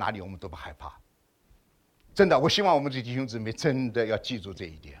论在哪里我们都不害怕。真的，我希望我们的弟兄姊妹真的要记住这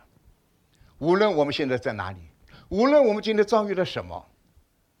一点。无论我们现在在哪里，无论我们今天遭遇了什么，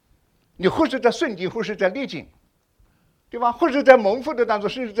你或是在顺境，或是在逆境，对吧？或者在蒙福的当中，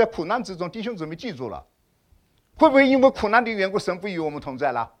甚至在苦难之中，弟兄姊妹记住了，会不会因为苦难的缘故，神不与我们同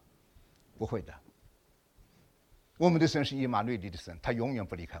在了？不会的。我们的神是以马内利的神，他永远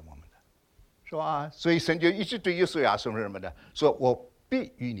不离开我们的，是吧？所以神就一直对约书亚说什么的？说我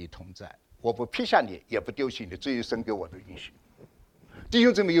必与你同在，我不撇下你，也不丢弃你，这是神给我的应许。弟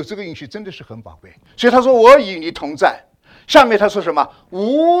兄姊妹，有这个应许真的是很宝贵。所以他说我与你同在。下面他说什么？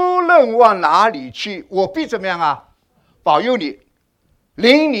无论往哪里去，我必怎么样啊？保佑你，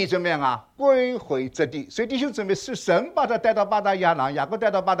领你怎么样啊？归回这地。所以弟兄姊妹，是神把他带到巴达亚拿，雅各带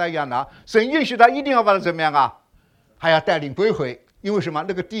到巴达亚拿，神允许他一定要把他怎么样啊？还要带领归回。因为什么？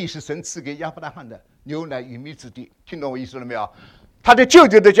那个地是神赐给亚伯拉罕的牛奶与蜜之地。听懂我意思了没有？他的舅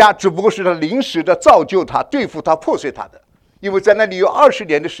舅的家只不过是他临时的造就他、对付他、破碎他的。因为在那里有20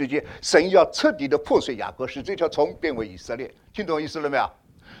年的时间，神要彻底的破碎雅各，使这条虫变为以色列。听懂我意思了没有？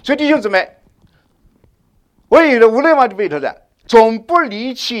所以弟兄姊妹，我以无论往的背头的，总不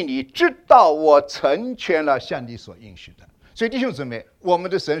离弃你，直到我成全了向你所应许的。所以弟兄姊妹，我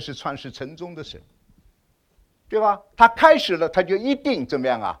们的神是创始成终的神，对吧？他开始了，他就一定怎么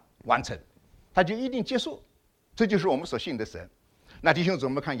样啊？完成，他就一定结束，这就是我们所信的神。那弟兄姊妹，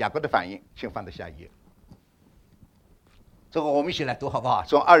我们看雅各的反应，先放到下一页。这个我们一起来读好不好？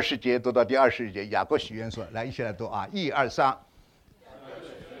从20节读到第20节，雅各许愿说：“来，一起来读啊！1、2、3。”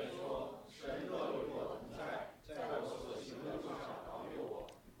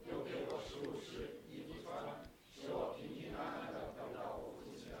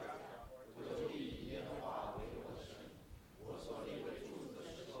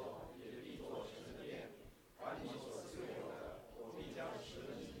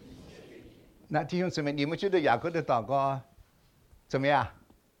那弟兄姊妹，你们觉得雅各的祷告怎么样？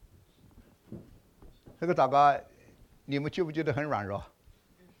这个祷告，你们觉不觉得很软弱？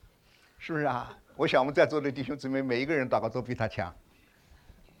是不是啊？我想我们在座的弟兄姊妹，每一个人祷告都比他强。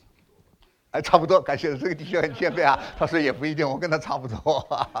差不多，感谢这个弟兄很谦卑啊。他说也不一定，我跟他差不多。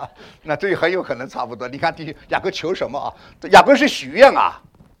那这很有可能差不多。你看弟兄雅各求什么啊？雅各是许愿啊。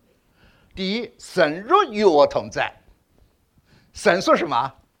第一，神若与我同在。神说什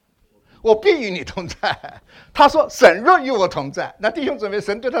么？我必与你同在。他说神若与我同在，那弟兄姊妹，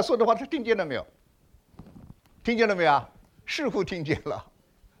神对他说的话，他听见了没有？听见了没有？似乎听见了，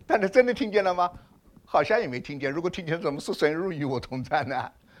但是真的听见了吗？好像也没听见。如果听见，怎么说神若与我同在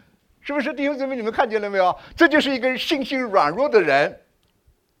呢？是不是弟兄姊妹，你们看见了没有？这就是一个信心软弱的人。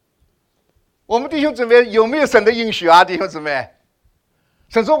我们弟兄姊妹有没有神的应许啊？弟兄姊妹，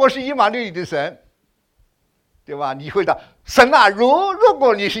神说我是以马内利的神，对吧？你回答神啊，如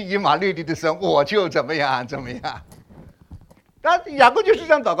果你是以马内利的神，我就怎么样怎么样。那雅各就是这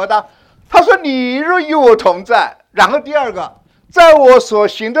样祷告的，他说你若与我同在，然后第二个，在我所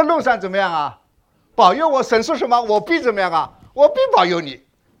行的路上怎么样啊？保佑我。神说什么？我必怎么样啊？我必保佑你。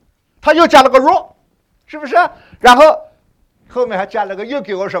他又加了个若，是不是？然后后面还加了个又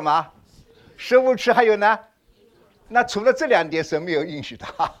给我什么？食物吃，还有呢？那除了这2点，神没有应许他，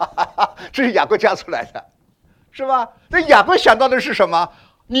这是雅各加出来的，是吧？那雅各想到的是什么？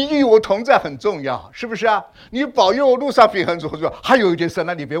你与我同在很重要，是不是啊？你保佑我路上平衡重要。还有一件事，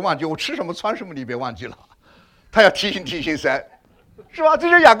那你别忘记，我吃什么穿什么，你别忘记了。他要提醒神，是吧？这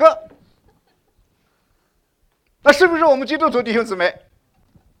就是雅各。那是不是我们基督徒弟兄姊妹？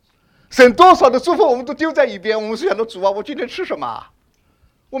神多少的祝福我们都丢在一边，我们是想到主啊，我今天吃什么？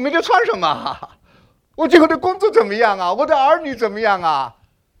我明天穿什么？我今后的工作怎么样啊？我的儿女怎么样啊？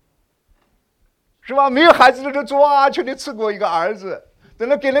是吧？没有孩子的人做啊，求你赐给我一个儿子。等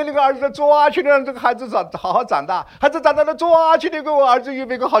到给了那个儿子做啊，求你让这个孩子好好长大。孩子长大了做啊，求你给我儿子预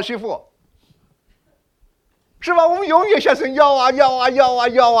备个好媳妇。是吧？我们永远向神要啊要啊要啊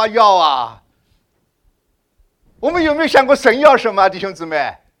要啊要啊。我们有没有想过神要什么，弟兄姊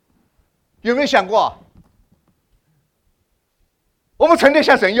妹？有没有想过？我们成天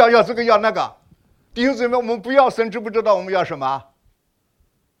向神要这个要那个，弟兄姊妹，我们不要神知不知道我们要什么？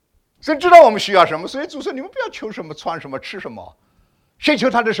神知道我们需要什么，所以主说你们不要求什么穿什么吃什么，先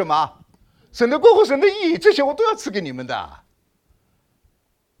求他的什么？神的国和神的义，这些我都要赐给你们的。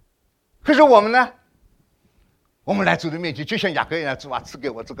可是我们呢？我们来主的面前，就像雅各一样，主啊赐给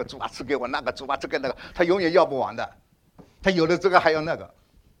我这个，主啊赐给我那个，主啊这个那个，他永远要不完的，他有了这个还要那个。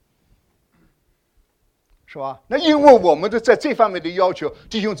是吧？那因为我们的在这方面的要求，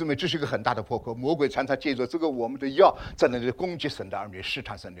弟兄姊妹，这是一个很大的破口。魔鬼常常借着这个我们的要，在那里攻击神的儿女，试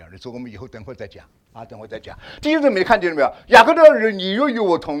探神的儿女。这我们以后等会再讲啊，等会再讲。弟兄姊妹看见了没有？雅各的人，你又与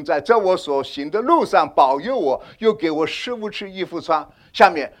我同在，在我所行的路上保佑我，又给我食物吃，衣服穿。下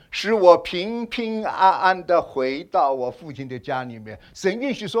面使我平平安安的回到我父亲的家里面。神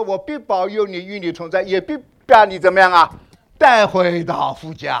允许说，我必保佑你，与你同在，也必把你怎么样啊？带回到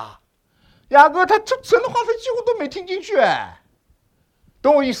父家。雅各他这神的话，他几乎都没听进去，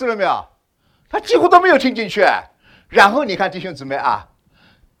懂我意思了没有？他几乎都没有听进去。然后你看弟兄姊妹啊，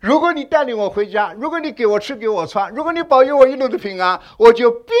如果你带领我回家，如果你给我吃给我穿，如果你保佑我一路的平安，我就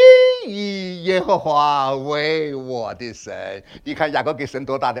必以耶和华为我的神。你看雅各给神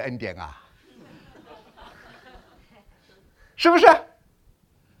多大的恩典啊，是不是？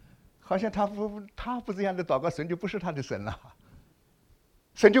好像他不这样的祷告，神就不是他的神了。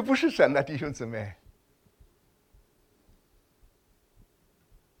神就不是神了，弟兄姊妹，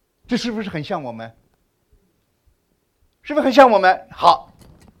这是不是很像我们？是不是很像我们？好，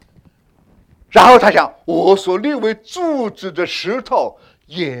然后他想，我所立为柱子的石头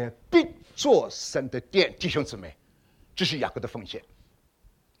也必做神的殿。弟兄姊妹，这是雅各的奉献，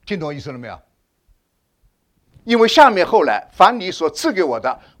听懂我意思了没有？因为下面后来，凡你所赐给我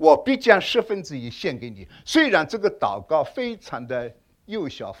的，我必将1/10献给你。虽然这个祷告非常的幼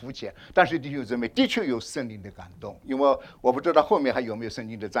小肤浅，但是弟兄姊妹的确有圣灵的感动，因为我不知道后面还有没有圣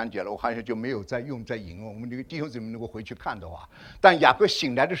经的章节了，我好像就没有再引用。我们这个弟兄姊妹如果回去看的话，但雅各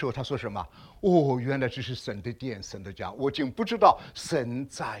醒来的时候，他说什么？哦，原来这是神的殿，神的家，我竟不知道神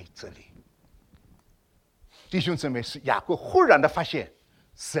在这里。弟兄姊妹，是雅各忽然的发现，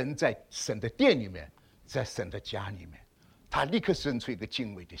神在神的殿里面，在神的家里面，他立刻生出一个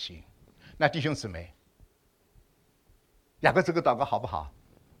敬畏的心。那弟兄姊妹，雅各这个祷告好不好？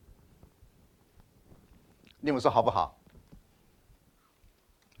你们说好不好？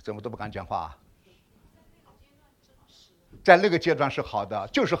怎么都不敢讲话啊？在那个阶段是好的，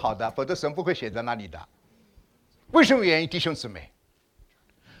就是好的，否则神不会写在那里的。为什么原因？弟兄姊妹，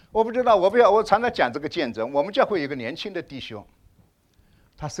我不知道，我常常讲这个见证。我们教会有一个年轻的弟兄，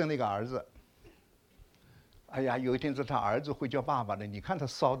他生了一个儿子。哎呀，有一天是他儿子会叫爸爸的，你看他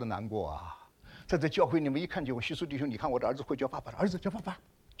烧的难过啊！在这教会你们一看见我，叙述弟兄，你看我的儿子会叫爸爸，儿子叫爸爸，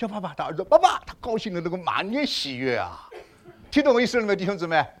叫爸爸，他儿子爸爸，他高兴的那个满脸喜悦啊！听懂我意思了没，弟兄姊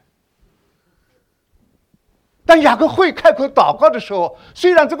妹？当雅各会开口祷告的时候，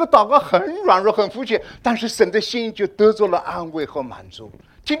虽然这个祷告很软弱、很肤浅，但是神的心就得着了安慰和满足。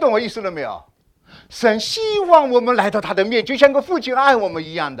听懂我意思了没有？神希望我们来到他的面，就像个父亲爱我们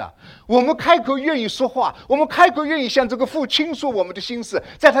一样的。我们开口愿意说话，我们开口愿意向这个父倾诉我们的心事，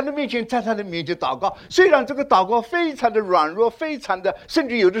在他的面前祷告。虽然这个祷告非常的软弱，非常的，甚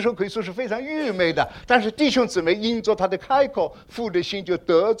至有的时候可以说是非常愚昧的，但是弟兄姊妹因着他的开口，父的心就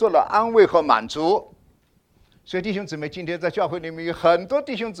得着了安慰和满足。所以弟兄姊妹，今天在教会里面有很多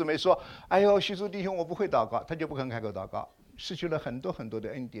弟兄姊妹说：“哎呦，许叔弟兄，我不会祷告。”他就不肯开口祷告，失去了很多很多的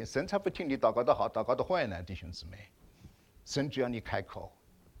恩典。神才不听你祷告的好，祷告的坏呢，弟兄姊妹。神只要你开口。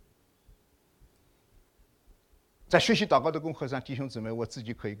在学习祷告的功课上，弟兄姊妹，我自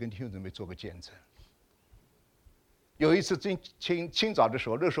己可以跟弟兄姊妹做个见证。有一次清早的时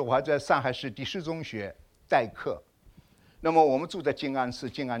候，那时候我还在上海市第10中学代课。那么我们住在静安市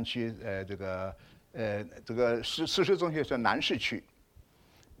静安区，这个10中学是南市区，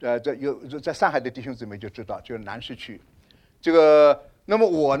在上海的弟兄姊妹就知道，就是南市区。这个，那么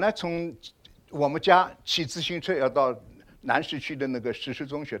我呢，从我们家骑自行车要到南市区的那个10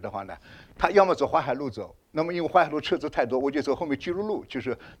中学的话呢，他要么走淮海路走，那么因为淮海路车子太多，我就走后面巨鹿路，就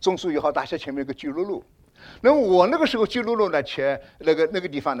是中苏1号大厦前面有个巨鹿路。那么我那个时候巨鹿路呢，那个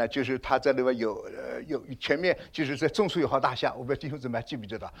地方呢，就是他在那边有前面就是在中苏1号大厦，我不知道弟兄姊妹还记不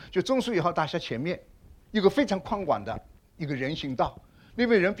记得？就中苏1号大厦前面一个非常宽广的一个人行道，那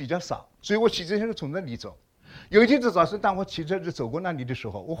边人比较少，所以我骑自行车从那里走。有一天早上，当我骑车走过那里的时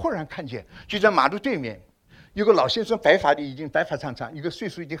候，我忽然看见就在马路对面有个老先生，白发苍苍，一个岁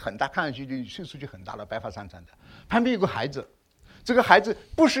数已经很大，看上去就岁数就很大了，白发苍苍的，旁边有个孩子。这个孩子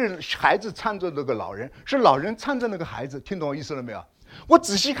不是孩子搀着那个老人，是老人搀着那个孩子，听懂我意思了没有？我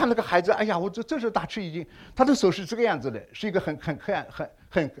仔细看那个孩子，哎呀，我这是大吃一惊。他的手是这个样子的，是一个很清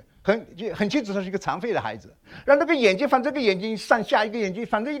楚，他是一个残废的孩子。然后那个眼睛，反正这个眼睛上下，一个眼睛，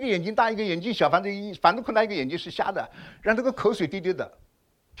反正一个眼睛大，一个眼睛小，反正看到一个眼睛是瞎的，然后这个口水滴滴的，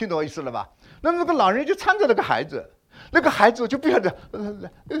听懂我意思了吧？那么那个老人就搀着那个孩子，那个孩子就不晓得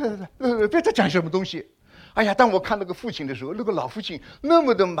不要再讲什么东西。哎呀！当我看那个父亲的时候，那个老父亲那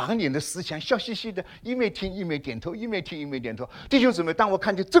么的满脸的慈祥，笑嘻嘻的，一面听一面点头，一面听一面点头。弟兄姊妹，当我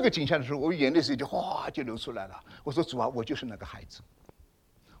看见这个景象的时候，我眼泪水就哗就流出来了。我说：“主啊，我就是那个孩子，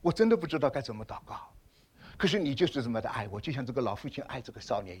我真的不知道该怎么祷告。可是你就是这么的爱我，就像这个老父亲爱这个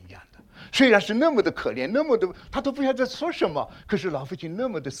少年一样的。虽然是那么的可怜，那么的他都不晓得说什么，可是老父亲那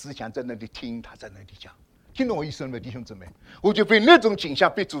么的慈祥，在那里听，他在那里讲。”听懂我意思了没，弟兄姊妹？我就被那种景象，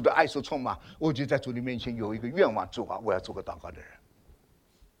被主的爱所充满，我就在主的面前有一个愿望，主啊，我要做个祷告的人。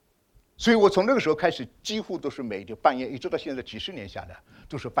所以我从那个时候开始，几乎都是每天半夜，一直到现在几10年下来，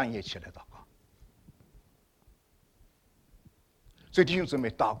都是半夜起来祷告。所以弟兄姊妹，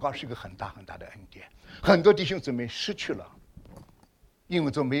祷告是一个很大很大的恩典。很多弟兄姊妹失去了，因为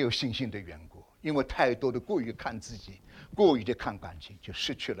这没有信心的缘故，因为太多的过于看自己，过于的看感情，就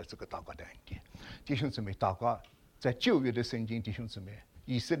失去了这个祷告的恩典。弟兄姊妹，祷告在旧约的圣经，弟兄姊妹，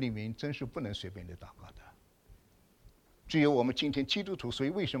以色列民真是不能随便的祷告的。只有我们今天基督徒，所以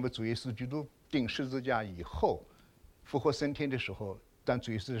为什么主耶稣基督钉十字架以后，复活升天的时候，当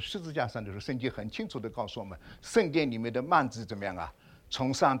主耶稣十字架上的时候，圣经很清楚的告诉我们，圣殿里面的幔子怎么样啊？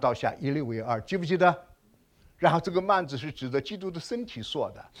从上到下一律为2，记不记得？然后这个幔子是指着基督的身体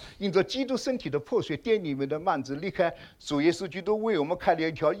做的，因着基督身体的破碎，殿里面的幔子离开主耶稣基督为我们开了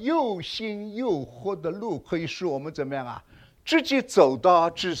一条又新又活的路，可以使我们怎么样啊？直接走到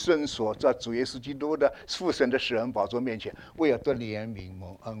至圣所，在主耶稣基督的父神的施恩宝座面前，为要得怜悯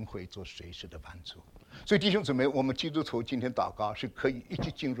蒙恩惠，做随时的帮助。所以弟兄姊妹，我们基督徒今天祷告是可以一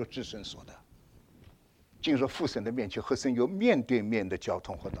起进入至圣所的，进入父神的面前和神有面对面的交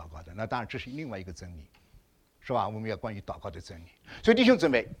通和祷告的。那当然这是另外一个真理，是吧？我们要关于祷告的真理。所以弟兄姊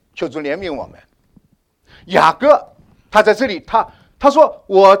妹，求主怜悯我们。雅各他在这里，他说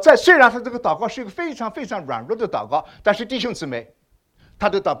虽然他这个祷告是一个非常非常软弱的祷告，但是弟兄姊妹，他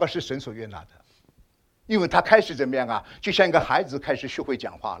的祷告是神所悦纳的，因为他开始怎么样啊？就像一个孩子开始学会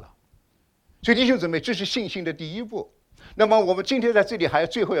讲话了。所以弟兄姊妹，这是信心的第一步。那么我们今天在这里还要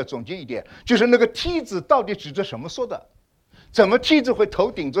最后要总结一点，就是那个梯子到底指着什么说的？怎么梯子会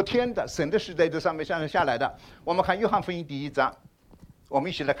头顶着天的？神的是在这上面下来的。我们看约翰福音第1章，我们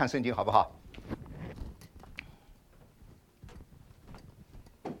一起来看圣经好不好？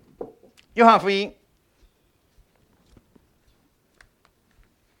约翰福音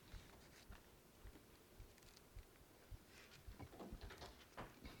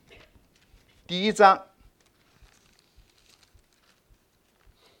第1章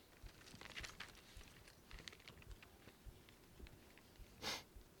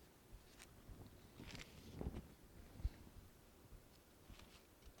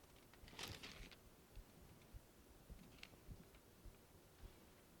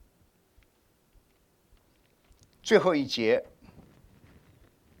最后一节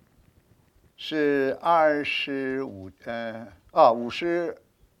是52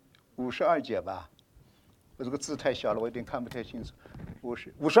节吧？我这个字太小了，我有点看不太清楚。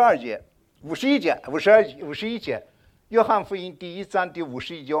52节、51节，约翰福音第1章第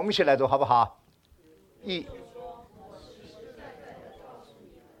51节，我们一起来读好不好？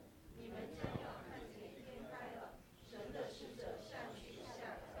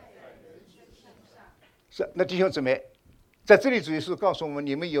是，那弟兄姊妹，在这里主耶稣告诉我们，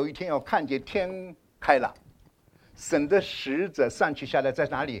你们有一天要看见天开了，神的使者上去下来，在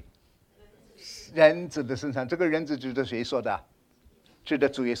哪里？人子的身上。这个人子指的谁说的？指的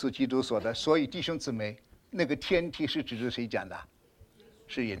主耶稣基督说的。所以弟兄姊妹，那个天梯是指着谁讲的？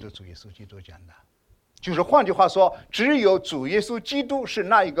是也就主耶稣基督讲的。就是换句话说，只有主耶稣基督是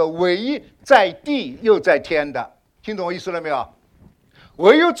那一个唯一在地又在天的。听懂我意思了没有？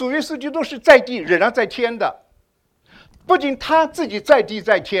唯有主耶稣基督是在地仍然在天的，不仅他自己在地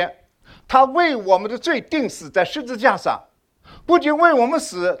在天，他为我们的罪钉死在十字架上，不仅为我们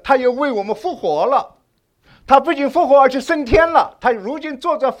死，他又为我们复活了。他不仅复活，而且升天了，他如今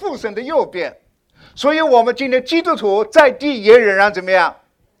坐在父神的右边。所以我们今天基督徒在地也仍然怎么样？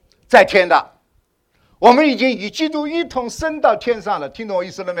在天的。我们已经与基督一同升到天上了，听懂我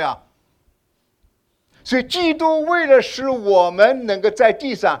意思了没有？所以基督为了使我们能够在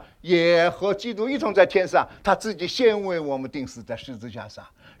地上也和基督一同在天上，他自己先为我们钉死在十字架上，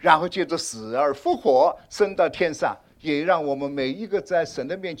然后借着死而复活，升到天上，也让我们每一个在神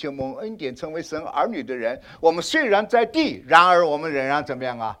的面前蒙恩典成为神儿女的人，我们虽然在地，然而我们仍然怎么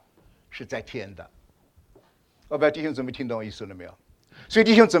样啊？是在天的。我不知道弟兄姊妹听懂我意思了没有？所以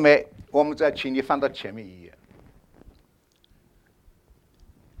弟兄姊妹，我们再请你翻到前面一页。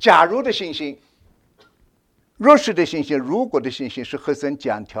假如的信心，若是的信心，如果的信心，是和神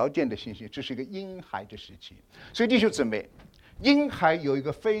讲条件的信心，这是一个婴孩的时期。所以弟兄姊妹，婴孩有一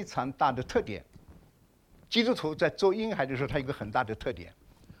个非常大的特点，基督徒在做婴孩的时候，他有一个很大的特点，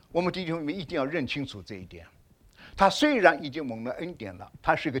我们弟兄们一定要认清楚这一点。他虽然已经蒙了恩典了，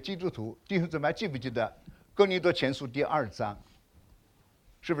他是个基督徒。弟兄姊妹还记不记得哥林多前书第2章？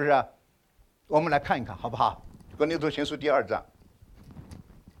是不是？我们来看一看好不好？哥林多前书第2章。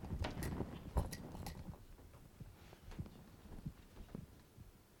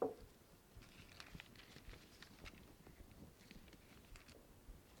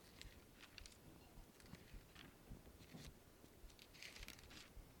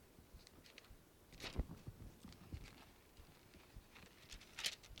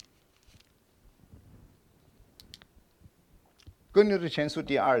哥林多前书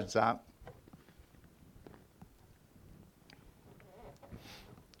第2章，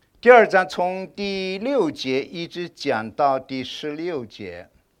第2章从第6节一直讲到第16节，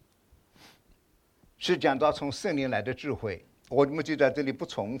是讲到从圣灵来的智慧。我们就在这里不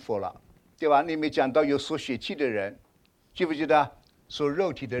重复了，对吧？里面讲到有属血气的人，记不记得？属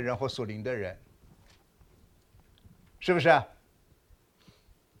肉体的人和属灵的人，是不是？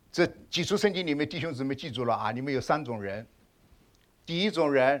这基础圣经里面弟兄姊妹记住了啊！你们有3种人。第一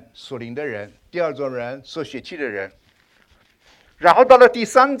种人属灵的人，第二种人属血气的人。然后到了第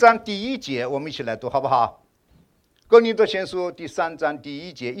3章第1节，我们一起来读好不好？哥林多前书第3章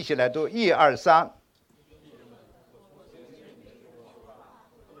第1节，一起来读，1、2、3。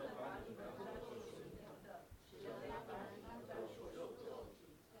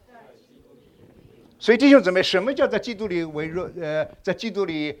所以弟兄姊妹，什么叫在基督里为肉？在基督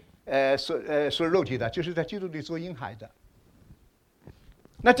里说肉体的，就是在基督里做婴孩的。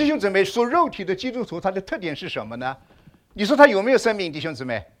那弟兄姊妹，说肉体的基督徒，他的特点是什么呢？你说他有没有生命？弟兄姊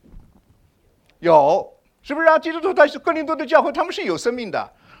妹，有，是不是啊？基督徒他是哥林多的教会，他们是有生命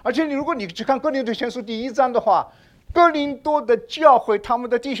的。而且如果你去看哥林多前书第1章的话，哥林多的教会，他们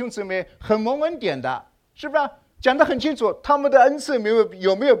的弟兄姊妹很蒙恩典的，是不是啊？讲得很清楚，他们的恩赐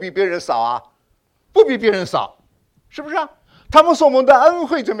有没有比别人少啊？不比别人少，是不是啊？他们所蒙的恩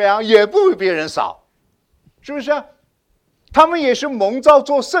惠怎么样？也不比别人少，是不是啊？他们也是蒙召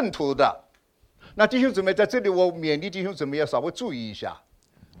做圣徒的。那弟兄姊妹，在这里我勉励弟兄姊妹要稍微注意一下，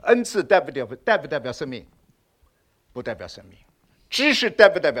恩赐代不代表生命？不代表生命。知识代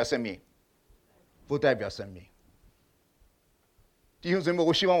不代表生命？不代表生命。弟兄姊妹，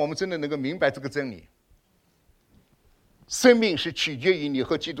我希望我们真的能够明白这个真理。生命是取决于你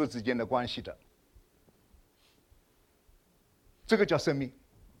和基督之间的关系的，这个叫生命。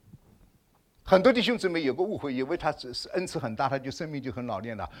很多弟兄姊妹有个误会，以为他只是恩赐很大，他就生命就很老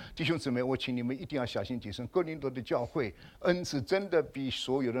练了。弟兄姊妹，我请你们一定要小心谨慎。哥林多的教会恩赐真的比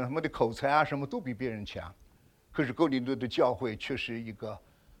所有的他们的口才啊什么都比别人强，可是哥林多的教会却是一个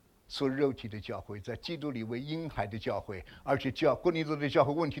说肉体的教会，在基督里为婴孩的教会，而且哥林多的教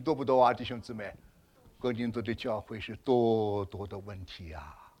会问题多不多啊？弟兄姊妹，哥林多的教会是多的问题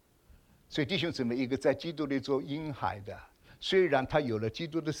啊！所以弟兄姊妹，一个在基督里做婴孩的，虽然他有了基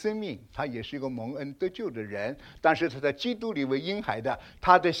督的生命，他也是一个蒙恩得救的人，但是他在基督里为婴孩的，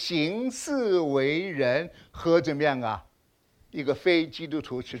他的行事为人和怎么样啊？一个非基督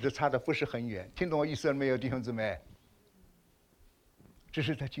徒其实差的不是很远。听懂我意思了没有，弟兄姊妹？这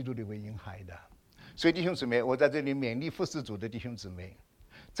是在基督里为婴孩的。所以弟兄姊妹，我在这里勉励服侍主的弟兄姊妹，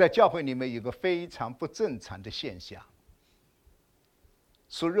在教会里面有个非常不正常的现象，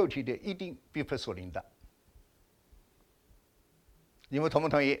属肉体的一定逼迫属灵的。你们同不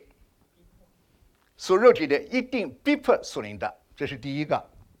同意？属肉体的一定逼迫属灵的，这是第一个。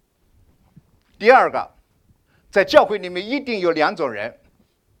第二个，在教会里面一定有2种人，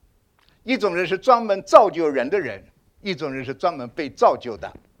一种人是专门造就人的人，一种人是专门被造就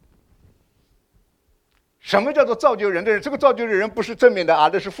的。什么叫做造就人的人？这个造就的人不是正面的，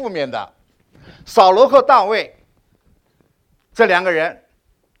而是负面的。扫罗和大卫这2个人，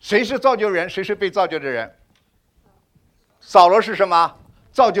谁是造就人，谁是被造就的人？扫罗是什么？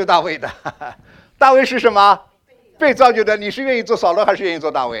造就大卫的。大卫是什么？被造就的。你是愿意做扫罗还是愿意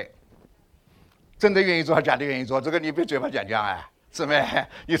做大卫？真的愿意做还是假的愿意做？这个你别嘴巴讲讲哎，姊妹，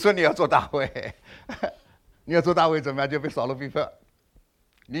你说你要做大卫，你要做大卫怎么样？就被扫罗逼迫，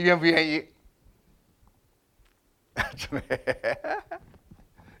你愿不愿意？姊妹，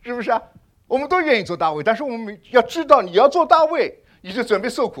是不是啊？我们都愿意做大卫，但是我们要知道，你要做大卫，你就准备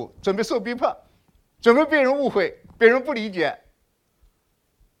受苦，准备受逼迫，准备被人误会，被人不理解。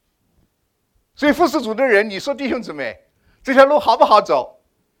所以服侍主的人，你说弟兄姊妹，这条路好不好走？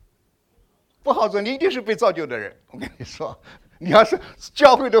不好走，你一定是被造就的人。我跟你说，你要是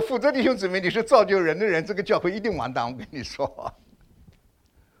教会的负责弟兄姊妹，你是造就人的人，这个教会一定完蛋。我跟你说，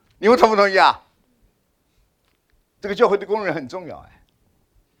你们同不同意啊？这个教会的工人很重要，哎，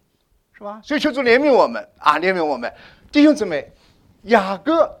是吧？所以求主怜悯我们啊，怜悯我们，弟兄姊妹。雅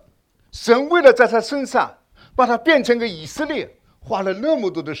各，神为了在他身上把他变成个以色列，花了那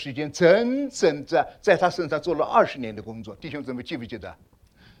么多的时间，整整在他身上做了20年的工作。弟兄姊妹记不记得，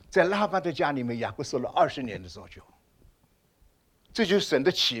在拉班的家里面，雅各受了20年的造就。这就是神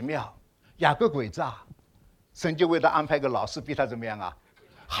的奇妙。雅各诡诈，神就为他安排个老师，比他怎么样啊？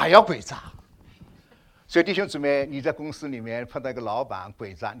还要诡诈。所以弟兄姊妹，你在公司里面碰到一个老板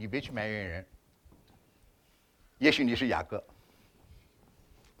诡诈，你别去埋怨人，也许你是雅各，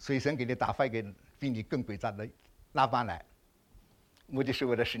所以神给你打发一个比你更诡诈的拉班来，目的是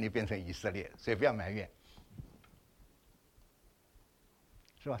为了使你变成以色列，所以不要埋怨，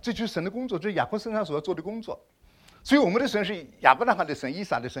是吧？这就是神的工作，这是雅各身上所要做的工作。所以我们的神是亚伯拉罕的神、以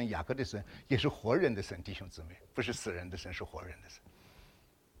撒的神、雅各的神，也是活人的神。弟兄姊妹，不是死人的神，是活人的神，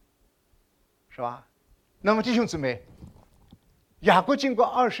是吧？那么弟兄姊妹，雅各经过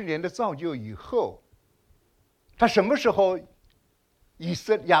20年的造就以后，他什么时候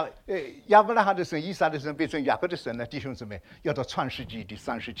亚伯拉罕的神、以撒的神变成雅各的神呢？弟兄姊妹，要到创世纪第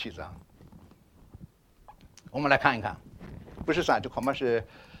37章，我们来看一看，不是这恐怕是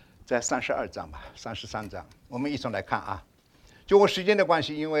在32章吧，33章，我们一同来看啊。就我时间的关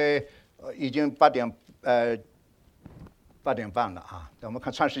系，因为已经8点半了啊，那我们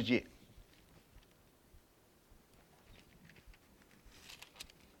看创世纪。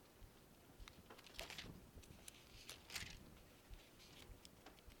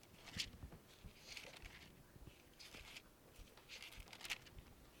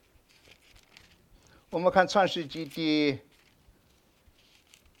我们看创世纪第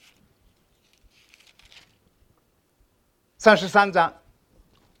33章。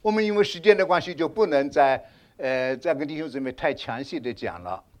我们因为时间的关系，就不能再跟弟兄姊妹太详细的讲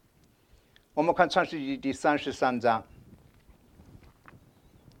了。我们看创世纪第33章。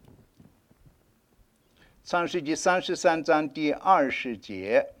创世纪33章第20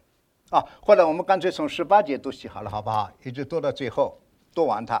节，或者我们干脆从18节读起好了，好不好？一直读到最后，读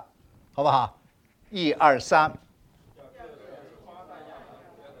完它，好不好？1、2、3。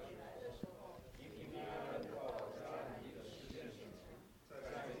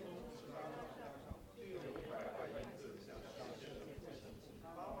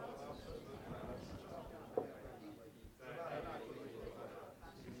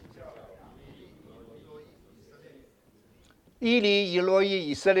伊犁、以罗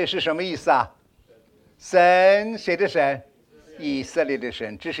伊、以色列是什么意思啊？神，谁的神？以色列的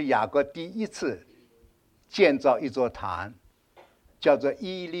神。这是雅各第一次建造一座坛，叫做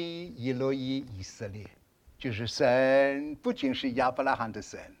伊犁、以罗伊、以色列。就是神不仅是亚伯拉罕的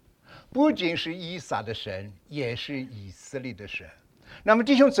神，不仅是以撒的神，也是以色列的神。那么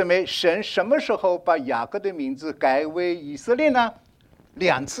弟兄姊妹，神什么时候把雅各的名字改为以色列呢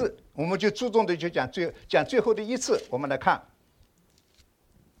？2次，我们就注重的就讲最后的一次。我们来看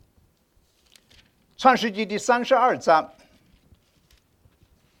创世纪第32章，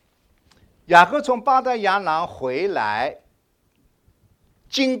雅各从巴旦亚兰回来，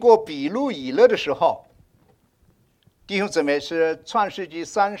经过比路以勒的时候，弟兄姊妹，是创世纪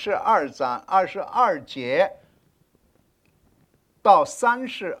32章22节到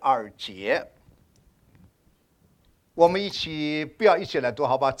32节。我们不要一起来读，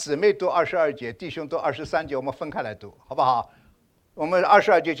好不好？姊妹读22节，弟兄读23节，我们分开来读，好不好？我们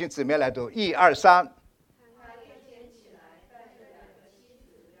22节请姊妹来读，1、2、3。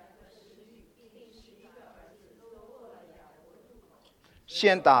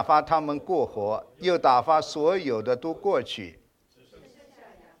先打发他们过活，又打发所有的都过去。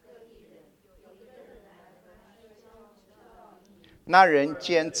那人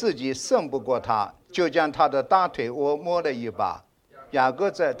见自己胜不过他，就将他的大腿窝摸了一把。雅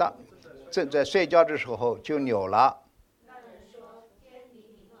各正在睡觉的时候就扭了。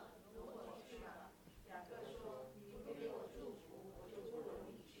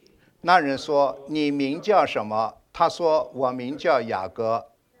那人说：“你名叫什么？”他说：“我名叫雅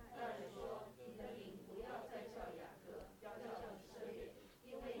各。”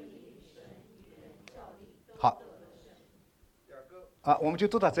好，我们就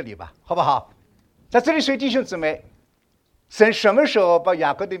读到这里吧，好不好？在这里，所以弟兄姊妹，神什么时候把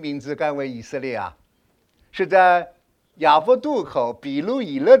雅各的名字改为以色列啊？是在雅弗渡口比路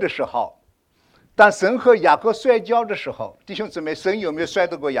以勒的时候。当神和雅各摔跤的时候，弟兄姊妹，神有没有摔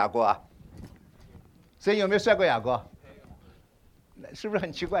得过雅各啊？神有没有摔过雅各？是不是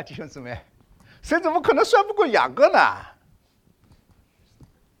很奇怪，弟兄姊妹？神怎么可能摔不过雅各呢？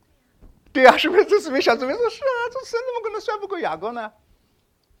对啊，是不是？这姊妹小姊妹说是啊，这神怎么可能摔不过雅各呢？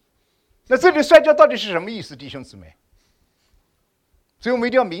那这里摔跤到底是什么意思，弟兄姊妹？所以我们一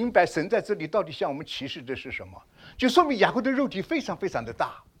定要明白，神在这里到底向我们启示的是什么？就说明雅各的肉体非常非常的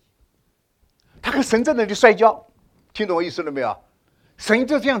大，他和神在那里摔跤，听懂我意思了没有？神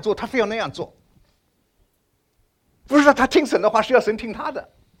就这样做，他非要那样做。不是说他听神的话，是要神听他的，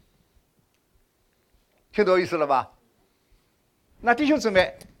听懂我意思了吧？那弟兄姊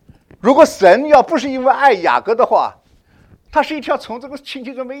妹，如果神要不是因为爱雅各的话，他是一条虫，这个轻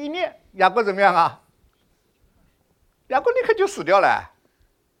轻这么一捏，雅各怎么样啊？雅各立刻就死掉了。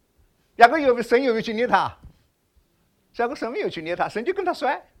雅各神有没有去捏他？雅各神没有去捏他，神就跟他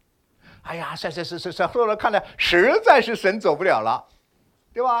摔。哎呀，摔，后来看来实在是神走不了了。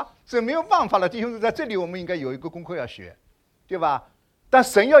对吧？所以没有办法了，弟兄，在这里我们应该有一个功课要学，对吧？但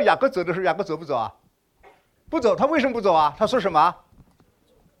神要雅各走的时候，雅各走不走啊？不走，他为什么不走啊？他说什么？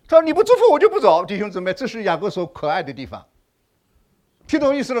他说：“你不祝福我就不走。”弟兄姊妹，这是雅各所可爱的地方，听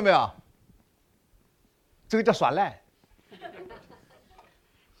懂意思了没有？这个叫耍赖。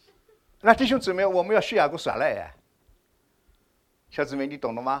那弟兄姊妹，我们要学雅各耍赖呀。小姊妹，你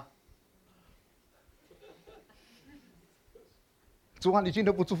懂了吗？主啊，你今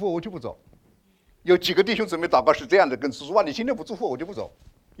天不祝福我，我就不走。有几个弟兄姊妹祷告是这样的，跟主啊，你今天不祝福我，我就不走。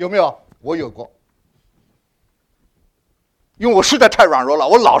有没有？我有过。因为我实在太软弱了，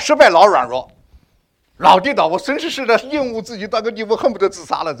我老失败，老软弱，老跌倒，我真是的厌恶自己到个地步，恨不得自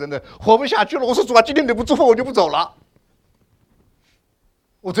杀了，真的活不下去了。我说主啊，今天你不祝福我就不走了。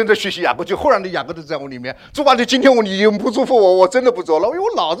我真的学习雅各，就忽然的雅各都在我里面。主啊，你今天你不祝福我，我真的不做了，因为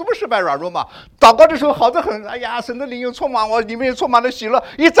我脑子不失败软弱嘛。祷告的时候好得很，哎呀，神的灵又充满我，里面又充满了喜乐。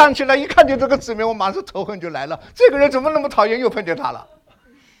一站起来，一看见这个姊妹，我马上仇恨就来了。这个人怎么那么讨厌？又碰见他了。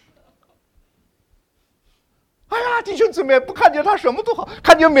哎呀，弟兄姊妹，不看见他什么都好，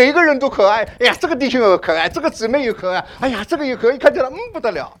看见每一个人都可爱。哎呀，这个弟兄又可爱，这个姊妹又可爱。哎呀，这个也可以，看见了，不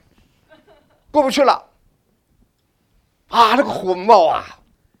得了，过不去了。啊，那个火冒啊！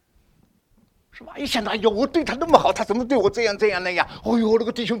是吧？一想到，哎呦，我对他那么好，他怎么对我这样那样？哦呦，那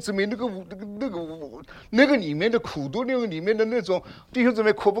个弟兄姊妹，那个里面的苦度，那个里面的那种弟兄姊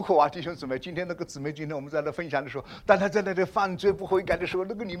妹苦不苦啊？弟兄姊妹，今天那个姊妹，今天我们在那分享的时候，当他在那里犯罪不悔改的时候，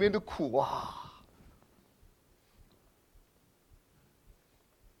那个里面的苦啊！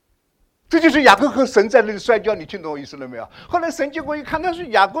这就是雅各和神在那里摔跤，你听懂我意思了没有？后来神结果一看，他是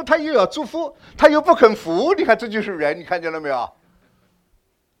雅各，他又要祝福，他又不肯服，你看这就是人，你看见了没有？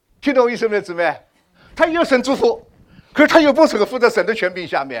听懂我意思没有，姊妹？他又神祝福，可是他又不肯服在神的权柄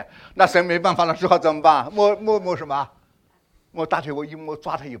下面，那神没办法了，只好怎么办？摸什么？摸大腿，我一摸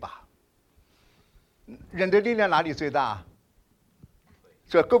抓他一把。人的力量哪里最大？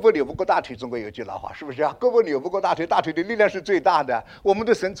这胳膊扭不过大腿，中国有句老话，是不是啊？胳膊扭不过大腿，大腿的力量是最大的。我们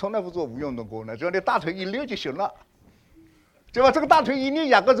的神从来不做无用的功呢，只要你大腿一扭就行了，对吧？这个大腿一扭，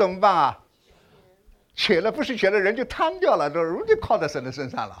雅各怎么办啊？瘸了不是瘸了，人就瘫掉了，这人就靠在神的身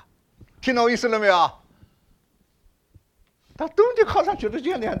上了。听懂我意思了没有？他咚就靠上去了，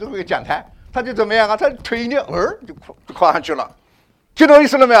就像两只会讲台，他就怎么样啊？他腿一扭，就靠上去了。听懂我意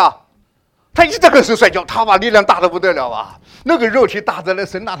思了没有？他一直在跟神摔跤，他把力量大得不得了啊！那个肉体大得来，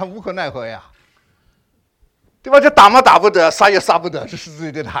神拿他无可奈何呀，对吧？这打嘛打不得，杀也杀不得，这是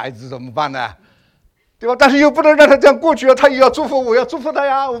自己的孩子怎么办呢？对吧？但是又不能让他这样过去啊，他也要祝福，我要祝福他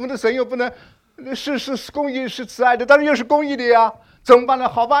呀。我们的神又不能是公义是慈爱的，但是又是公义的呀，怎么办呢？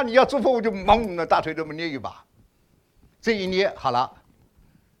好吧，你要祝福我就猛的大腿这么捏一把，这一捏好了，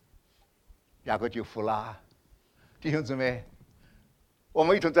雅各就服了。弟兄姊妹，我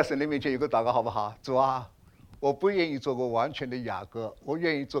们一同在神的面前有个祷告好不好？主啊，我不愿意做个完全的雅各，我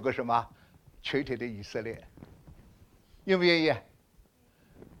愿意做个什么瘸腿的以色列，愿不愿意？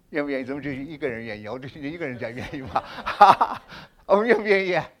愿不愿意？怎么就一个人愿意？我就一个人讲愿意吧。我们愿不愿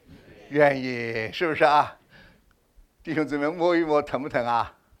意？愿意，是不是啊？弟兄姊妹摸一摸，疼不疼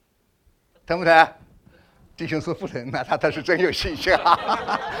啊？疼不疼？弟兄说不疼，那他是真有信心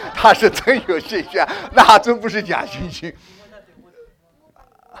啊，他是真有信心，那真不是假信心。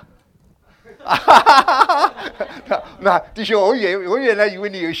那弟兄，我原来以为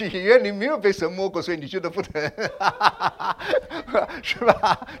你有信心，原来你没有被神摸过，所以你觉得不疼，是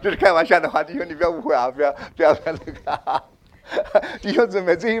吧？这是开玩笑的话，弟兄你不要误会啊，不要那个。弟兄姊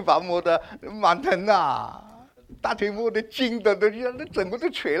妹，这一把摸的蛮疼的，大腿摸的筋的，那整个都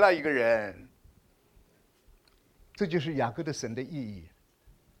垂了一个人。这就是雅各的神的意义。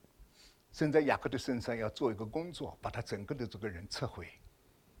神在雅各的身上要做一个工作，把他整个的这个人撤回。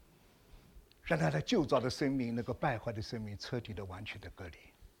让他的旧造的生命，那个败坏的生命彻底的、完全的隔离，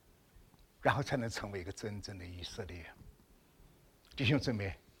然后才能成为一个真正的以色列。弟兄姊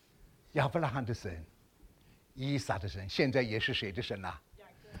妹，亚伯拉罕的神、以撒的神，现在也是谁的神啊？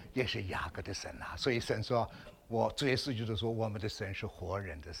也是雅各的神啊。所以神说，主耶稣就是说，我们的神是活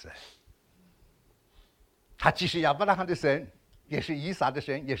人的神。他既是亚伯拉罕的神，也是以撒的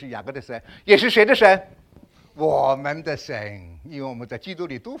神，也是雅各的神，也是谁的神？我们的神，因为我们在基督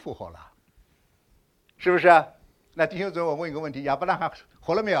里都复活了。是不是啊？那弟兄姊妹，我问一个问题：亚伯拉罕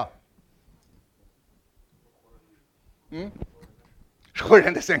活了没有？是活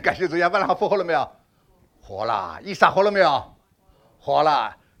人的神，感谢主。亚伯拉罕复活了没有？活了。以撒活了没有？活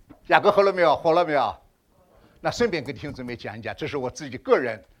了。雅各活了没有？活了没有？那顺便跟弟兄姊妹讲一讲，这是我自己个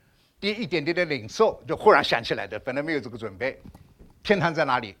人一点点的领受，就忽然想起来的，本来没有这个准备。天堂在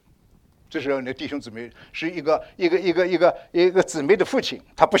哪里？这时候你的弟兄姊妹是一个姊妹的父亲，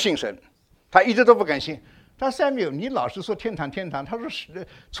他不信神。他一直都不敢信。他说：“Samuel，你老是说天堂。他说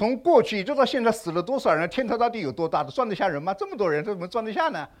从过去一直到现在死了多少人？天堂到底有多大的？装得下人吗？这么多人，怎么装得下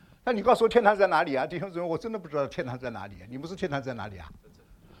呢？那你告诉我天堂在哪里啊？弟兄姊妹，我真的不知道天堂在哪里。你们说天堂在哪里啊？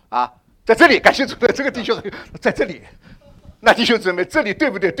啊，在这里。感谢主的这个弟兄在这里。那弟兄姊妹，这里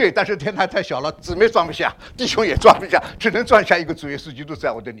对不对？对，但是天堂太小了，姊妹装不下，弟兄也装不下，只能装下一个主耶稣基督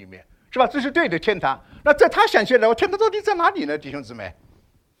在我的里面，是吧？这是对的天堂。那在他想起来，我天堂到底在哪里呢？弟兄姊妹？”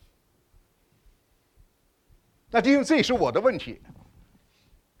那弟兄，这也是我的问题，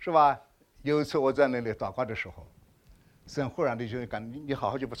是吧？有一次我在那里祷告的时候，神忽然的就感你好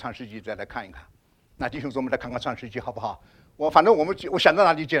好就把创世纪再来看一看。那弟兄说我们来看看创世纪好不好？反正我想到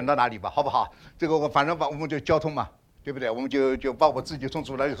哪里讲到哪里吧，好不好？这个反正我们就交通嘛，对不对？我们就把我自己从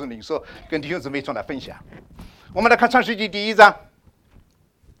主来的领受跟弟兄姊妹一同来分享。我们来看创世纪第1章。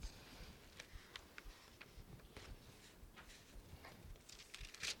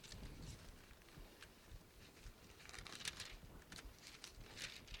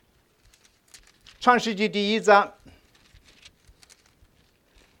创世纪第1章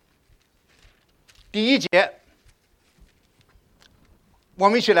第1节，我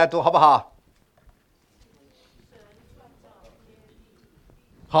们一起来读好不好？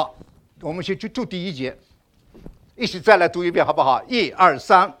好，我们先去读第1节，一起再来读一遍好不好？1、2、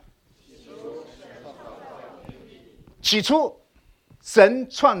3。起初，神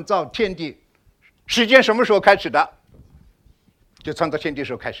创造天地，时间什么时候开始的？就创造天地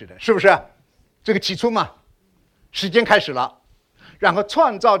时候开始的，是不是？这个起初嘛，时间开始了，然后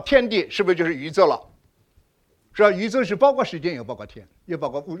创造天地，是不是就是宇宙了？是吧？宇宙是包括时间，也包括天，也包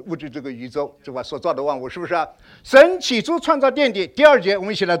括物质这个宇宙，这吧？所造的万物，是不是？神起初创造天地，第2节我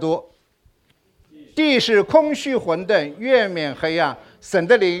们一起来读：地是空虚混沌，月面黑暗，神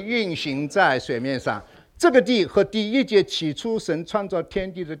的灵运行在水面上。这个地和第1节起初神创造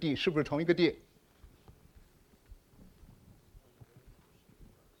天地的地，是不是同一个地？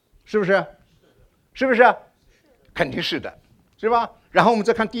是不是？是不是？肯定是的，是吧？然后我们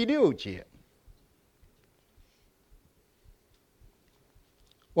再看第6节，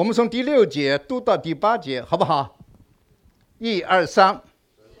我们从第6节读到第8节，好不好？1、2、3。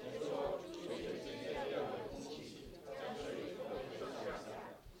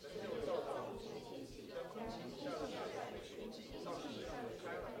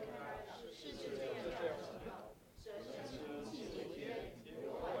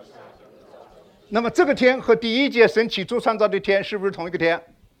那么这个天和第1节神起初创造的天是不是同一个天？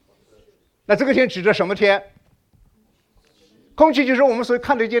那这个天指着什么天？空气就是我们所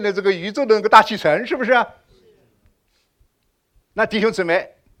看得见的这个宇宙的那个大气层，是不是？那弟兄姊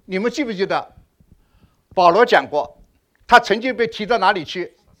妹，你们记不记得保罗讲过，他曾经被提到哪里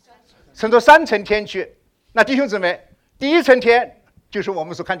去？升到3层天去。那弟兄姊妹，第1层天就是我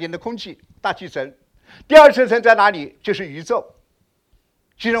们所看见的空气大气层，第2层层在哪里？就是宇宙。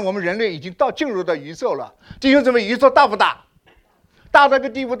既然我们人类已经进入到宇宙了，弟兄姊妹，宇宙大不大？大到个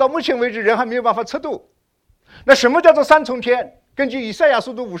地步，到目前为止人还没有办法测度。那什么叫做3重天？根据以赛亚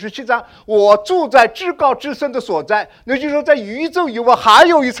书的57章，我住在至高至深的所在，那就是说在宇宙以外还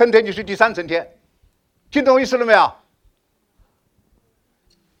有1层天，就是第3层天。听懂我意思了没有？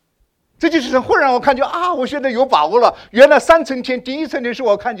这就是忽然我看见啊，我现在有把握了。原来3层天，第1层天是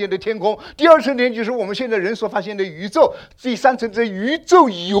我看见的天空，第2层天就是我们现在人所发现的宇宙，第3层在宇宙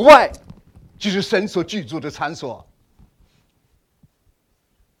以外，就是神所居住的场所。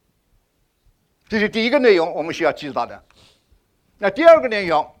这是第1个内容，我们需要知道的。那第2个内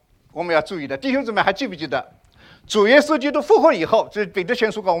容我们要注意的，弟兄姊妹还记不记得，主耶稣基督复活以后，这是彼得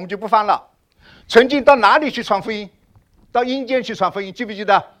前书稿，我们就不翻了。曾经到哪里去传福音？到阴间去传福音，记不记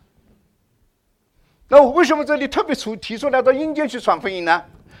得？那我为什么这里特别提出来到阴间去传福音呢？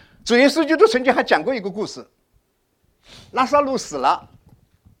主耶稣基督曾经还讲过一个故事，拉撒路死了，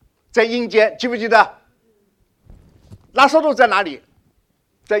在阴间，记不记得？拉撒路在哪里？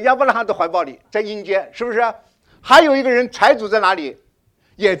在亚伯拉罕的怀抱里，在阴间，是不是？还有一个人财主在哪里？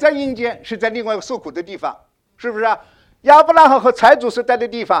也在阴间，是在另外一个受苦的地方，是不是？亚伯拉罕和财主所待的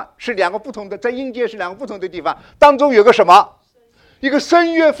地方是2个不同的，在阴间是2个不同的地方，当中有个什么？一个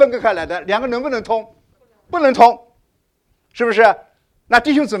深渊分割开来的，2个能不能通？不能通，是不是？那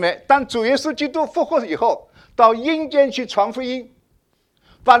弟兄姊妹，当主耶稣基督复活以后，到阴间去传福音，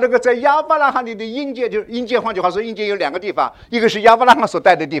把那个在亚伯拉罕里的阴间，就是阴间，换句话说，阴间有2个地方，一个是亚伯拉罕所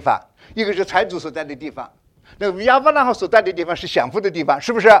在的地方，一个是财主所在的地方。那个亚伯拉罕所在的地方是享福的地方，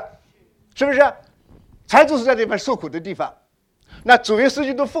是不是？是不是？财主所在的地方是受苦的地方。那主耶稣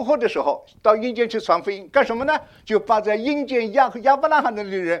基督复活的时候，到阴间去传福音，干什么呢？就把在阴间亚伯拉罕的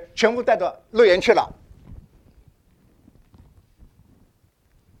人全部带到乐园去了。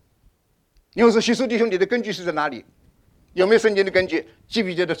因为说希稣弟兄，你的根据是在哪里？有没有圣经的根据？记不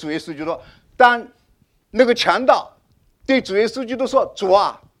记得主耶稣基督？当那个强盗对主耶稣基督说：“主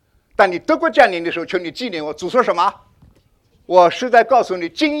啊，当你得国降临的时候，求你纪念我。”主说什么？我是在告诉你，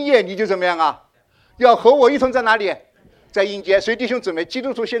今夜你就怎么样啊？要和我一同在哪里？在阴间。所以弟兄姊妹，基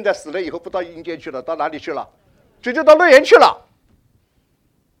督徒现在死了以后不到阴间去了，到哪里去了？直接到乐园去了。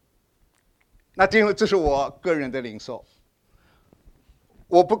那这是我个人的领受。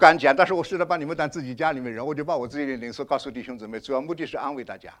我不敢讲，但是我试着把你们当自己家里面人，我就把我自己的领受告诉弟兄姊妹，主要目的是安慰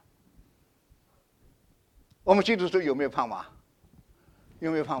大家。我们基督徒有没有盼望？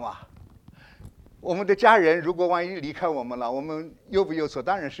有没有盼望？我们的家人如果万一离开我们了，我们忧不忧愁？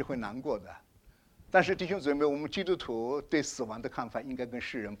当然是会难过的。但是弟兄姊妹，我们基督徒对死亡的看法应该跟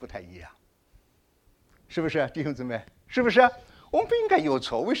世人不太一样，是不是弟兄姊妹？是不是？我们不应该忧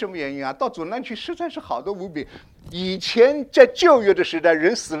愁，为什么原因啊？到主那去实在是好的无比。以前在旧约的时代，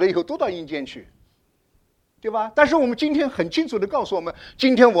人死了以后都到阴间去，对吧？但是我们今天很清楚地告诉我们，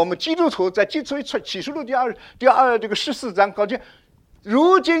今天我们基督徒在启示录第二这个14章告诫，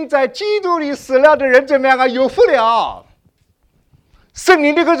如今在基督里死了的人怎么样啊？有福了。圣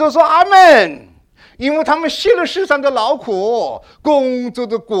灵立刻就说阿们，因为他们卸了世上的劳苦，工作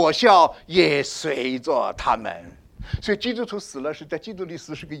的果效也随着他们。所以基督徒死了是在基督里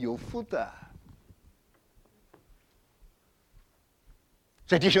死是个有福的。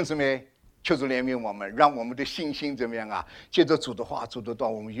所以弟兄姊妹，求主怜悯我们，让我们的信心怎么样啊？借着主的话、主的道，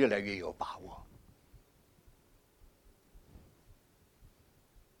我们越来越有把握。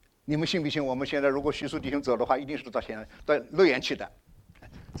你们信不信？我们现在如果徐叔弟兄走的话，一定是到乐园去的。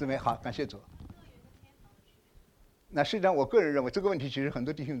姊妹好，感谢主。那实际上，我个人认为这个问题其实很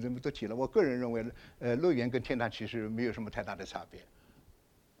多弟兄姊妹都提了。我个人认为，乐园跟天堂其实没有什么太大的差别。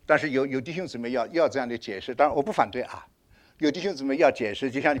但是有弟兄姊妹要这样的解释，当然我不反对啊。有弟兄姊妹要解释，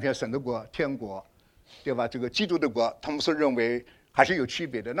就像你看神的国、天国，对吧？这个基督的国，他们是认为还是有区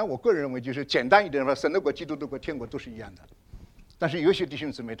别的。那我个人认为就是简单一点的说，神的国、基督的国、天国都是一样的。但是有些弟兄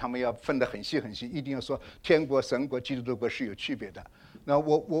姊妹他们要分得很细很细，一定要说天国、神国、基督的国是有区别的。那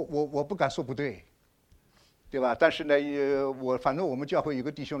我不敢说不对。对吧？但是呢，反正我们教会有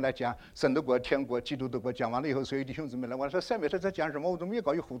个弟兄来讲神的国、天国、基督的国，讲完了以后，所有弟兄姊妹来，我说下面他在讲什么？我怎么越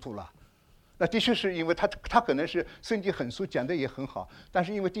搞越糊涂了？那的确是因为他可能是圣经很熟，讲的也很好，但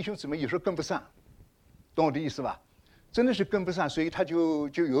是因为弟兄姊妹有时候跟不上，懂我的意思吧？真的是跟不上，所以他就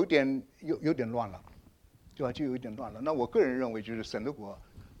有点乱了，对吧？就有点乱了。那我个人认为就是神的国，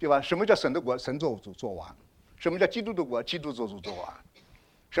对吧？什么叫神的国？神做主做王。什么叫基督的国？基督做主做王。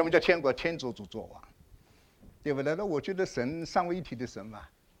什么叫天国？天做主做王。对不对？那我觉得神三位一体的神嘛，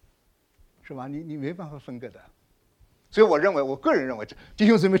是吧？你没办法分割的，所以我个人认为，弟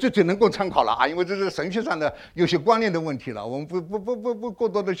兄姊妹这只能够参考了啊，因为这是神学上的有些观念的问题了，我们不过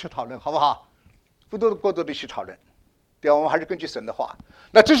多的去讨论，好不好？不过多的去讨论，对吧？我们还是根据神的话。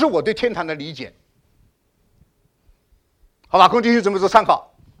那这是我对天堂的理解，好吧？供弟兄姊妹做参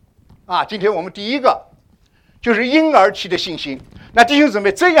考啊。今天我们第一个就是婴儿期的信心，那弟兄姊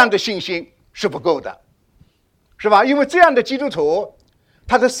妹这样的信心是不够的。是吧？因为这样的基督徒，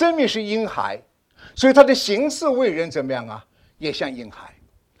他的生命是婴孩，所以他的行事为人怎么样啊？也像婴孩，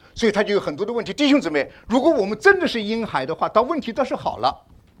所以他就有很多的问题。弟兄姊妹，如果我们真的是婴孩的话，到问题倒是好了。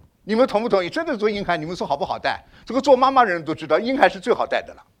你们同不同意？真的做婴孩，你们说好不好带？这个做妈妈的人都知道，婴孩是最好带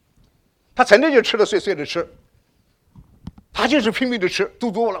的了。他成天就吃了碎碎的吃，他就是拼命的吃，肚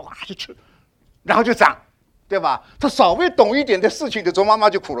子饿了哇就吃，然后就长，对吧？他稍微懂一点的事情的做妈妈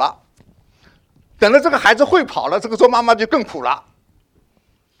就苦了。等到这个孩子会跑了，这个做妈妈就更苦了，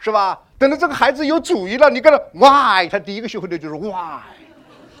是吧？等到这个孩子有主意了，你跟他 why， 他第一个学会的就是 why，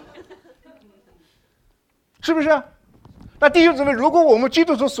 是不是？那弟兄姊妹，如果我们基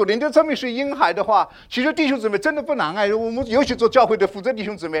督徒属灵的生命是婴孩的话，其实弟兄姊妹真的不难啊。我们尤其做教会的负责弟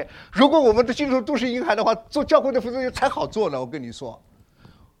兄姊妹，如果我们的基督徒都是婴孩的话，做教会的负责人才好做了。我跟你说，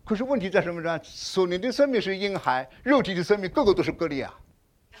可是问题在什么呢？属灵的生命是婴孩，肉体的生命个个都是歌利亚。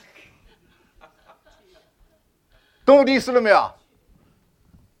懂我的意思了没有？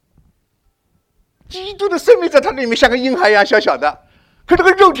基督的生命在他里面像个婴孩一样小小的，可这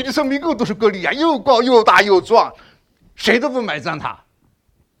个肉体的生命个个都是歌利亚，又高又大又壮，谁都不买账他。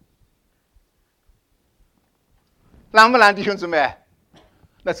难不难，弟兄姊妹？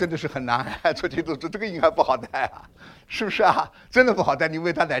那真的是很难。做基督徒这个婴孩不好带啊，是不是啊？真的不好带。你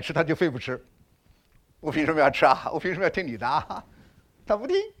喂他奶吃，他就非不吃。我凭什么要吃啊？我凭什么要听你的啊？他不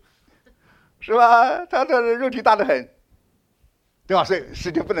听。是吧？他的肉体大得很，对吧？所以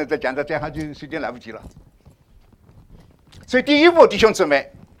时间不能再讲，再讲下去时间来不及了。所以第一步，弟兄姊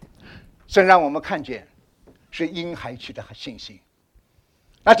妹，神让我们看见是婴孩期的信心。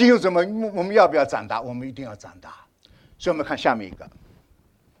那弟兄姊妹，我们要不要长大？我们一定要长大。所以我们看下面一个，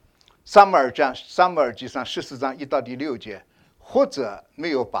撒母耳记上14章1到第6节，或者没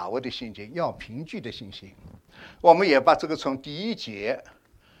有把握的信心，要凭据的信心。我们也把这个从第1节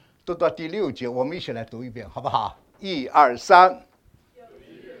读到第6节，我们一起来读一遍，好不好？1、2、3。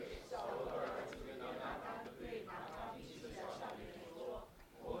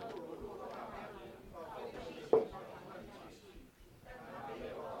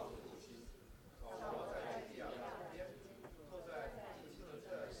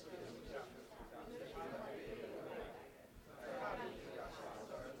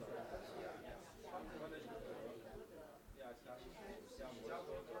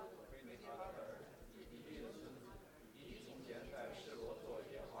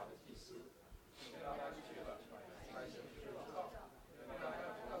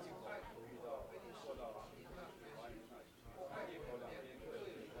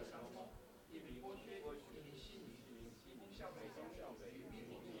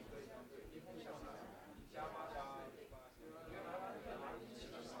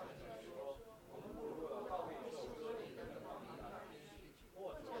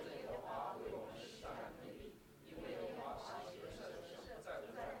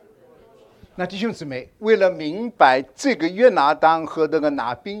那弟兄姊妹，为了明白这个约拿单和那个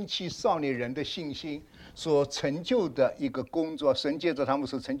拿兵器少年人的信心所成就的一个工作，神借着他们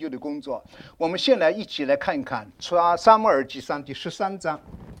所成就的工作，我们先来一起来看一看撒母耳记上第13章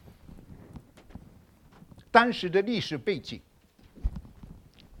当时的历史背景。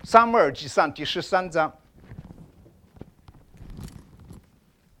撒母耳记上第13章。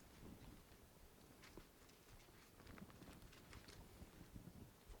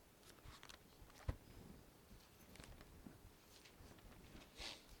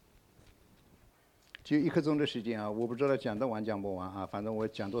就1刻钟的时间啊，我不知道讲得完讲不完啊，反正我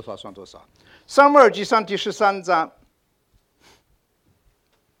讲多少算多少。撒母耳记上第13章，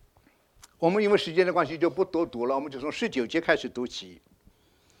我们因为时间的关系就不多读了，我们就从19节开始读起，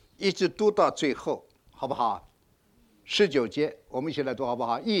一直读到最后，好不好？19节，我们一起来读好不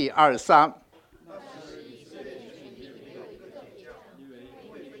好？1、2、3。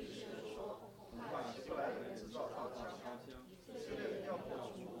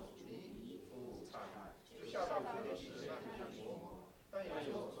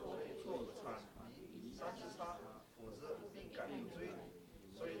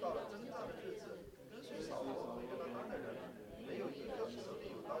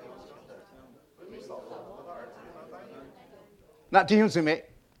那弟兄姊妹，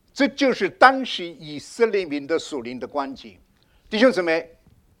这就是当时以色列民的属灵的光景。弟兄姊妹，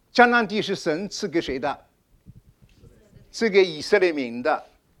迦南地是神赐给谁的？赐给以色列民的。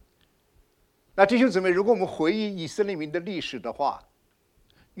那弟兄姊妹，如果我们回忆以色列民的历史的话，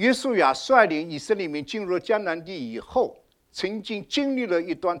约书亚率领以色列民进入迦南地以后，曾经经历了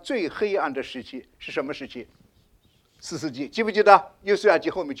一段最黑暗的时期，是什么时期？4世纪，记不记得？约书亚记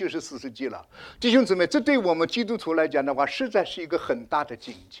后面就是4世纪了。弟兄姊妹，这对我们基督徒来讲的话，实在是一个很大的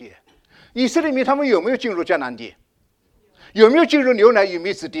警戒。以色列民他们有没有进入迦南地？有没有进入牛奶与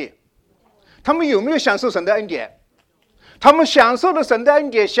蜜之地？他们有没有享受神的恩典？他们享受了神的恩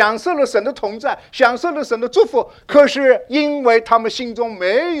典，享受了神的同在，享受了神的祝福。可是因为他们心中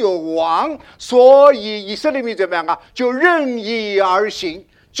没有王，所以以色列民怎么样啊？就任意而行。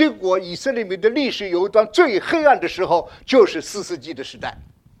结果以色列民的历史有一段最黑暗的时候，就是4世纪的时代。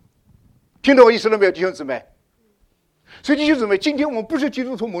听懂我意思了没有，弟兄姊妹？所以弟兄姊妹，今天我们不是基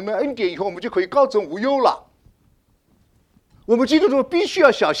督徒，蒙了恩典以后，我们就可以高枕无忧了。我们基督徒必须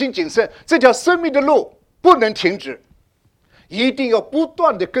要小心谨慎，这条生命的路不能停止，一定要不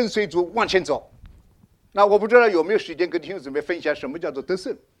断的跟随主往前走。那我不知道有没有时间跟弟兄姊妹分享什么叫做得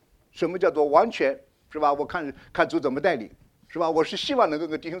胜，什么叫做完全，是吧？我看主怎么带领，是吧？我是希望能够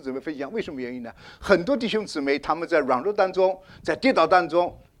跟弟兄姊妹分享，为什么原因呢？很多弟兄姊妹他们在软弱当中，在跌倒当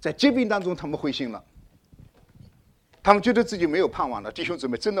中，在疾病当中，他们灰心了，他们觉得自己没有盼望了。弟兄姊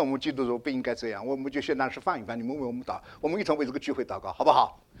妹，真的我们基督徒不应该这样，我们就先当时放一放，你们为我们祷，我们一同为这个聚会祷告，好不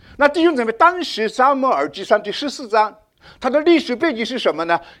好？那弟兄姊妹，当时撒母耳记上第14章，它的历史背景是什么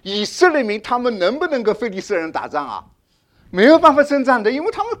呢？以色列民他们能不能跟非利士人打仗啊？没有办法征战的，因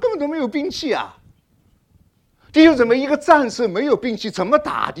为他们根本都没有兵器啊。弟兄姊妹，一个战士没有兵器怎么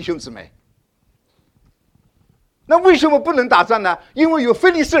打？弟兄姊妹，那为什么不能打仗呢？因为有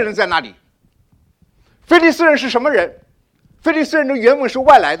非利士人在那里。非利士人是什么人？非利士人的原文是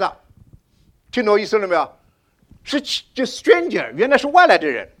外来的，听懂我意思了没有？是就 stranger， 原来是外来的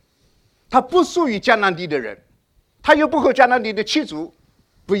人，他不属于迦南地的人，他又不和迦南地的七族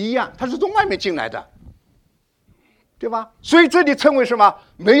不一样，他是从外面进来的，对吧？所以这里称为什么？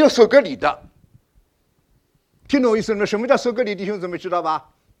没有受割礼的。听懂我意思了吗？什么叫受割礼？弟兄姊妹知道吧？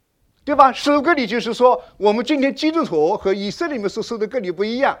对吧？受割礼就是说，我们今天基督徒和以色列人所受的割礼不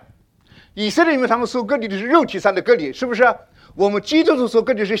一样。以色列人他们受割礼的是肉体上的割礼，是不是？我们基督徒受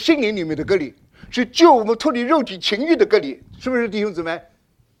割礼是心灵里面的割礼，是救我们脱离肉体情欲的割礼，是不是弟兄姊妹？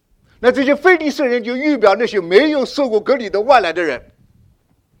那这些非利士人就预表那些没有受过割礼的外来的人，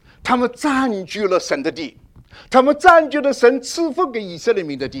他们占据了神的地，他们占据了神赐福给以色列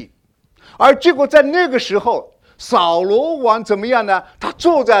民的地，而结果在那个时候，扫罗王怎么样呢？他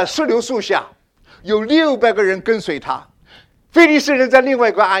坐在石榴树下，有600个人跟随他。非利士人在另外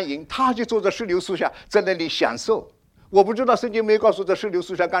一个安营，他就坐在石榴树下，在那里享受。我不知道圣经没告诉在石榴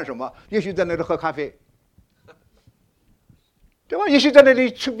树下干什么，也许在那里喝咖啡，对吧？也许在那里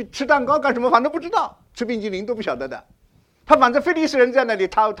吃蛋糕干什么，反正不知道，吃冰激凌都不晓得的。他反正非利士人在那里，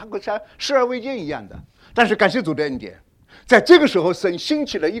他像视而未见一样的。但是感谢主的恩典，在这个时候，神兴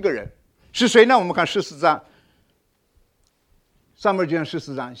起了一个人，是谁呢？我们看14章，撒母耳记上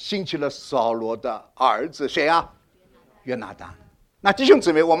14章，兴起了扫罗的儿子，谁啊？约拿单。那弟兄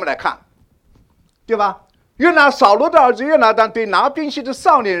姊妹，我们来看，对吧？扫罗的儿子约拿单对拿兵器的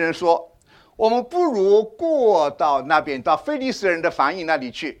少年人说：“我们不如过到那边，到非利士人的防营那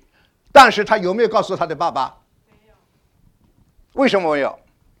里去，但是他有没有告诉他的爸爸？没有。为什么没有？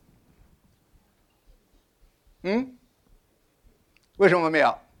为什么没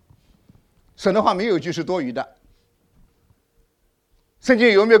有？神的话没有一句是多余的。圣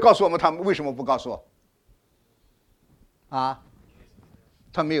经有没有告诉我们他们为什么不告诉我？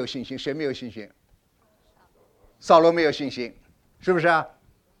他没有信心。谁没有信心？扫罗没有信心，是不是啊？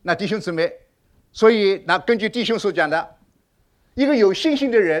那弟兄姊妹，所以那根据弟兄所讲的，一个有信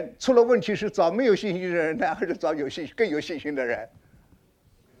心的人出了问题是找没有信心的人呢，还是找更有信心的人？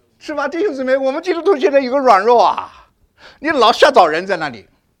是吧？弟兄姊妹，我们基督徒现在有个软弱啊，你老吓找人在那里。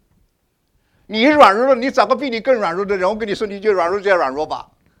你软弱了，你找个比你更软弱的人，我跟你说，你就软弱再软弱吧。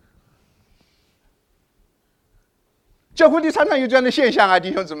教会里常常有这样的现象啊，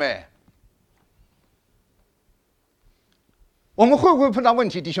弟兄姊妹。我们会不会碰到问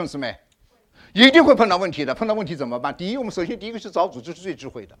题，弟兄姊妹？一定会碰到问题的。碰到问题怎么办？第一，我们首先第一个是找主，这是最智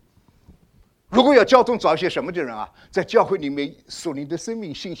慧的。如果要交通，找一些什么的人啊？在教会里面属灵的生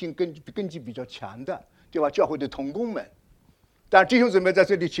命、信心根基比较强的，对吧？教会的同工们。但弟兄姊妹在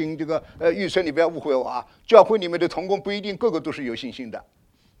这里，请这个玉春，你不要误会我啊！教会里面的同工不一定个个都是有信心的，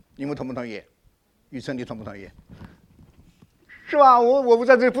你们同不同意？玉春，你同不同意？是吧？我不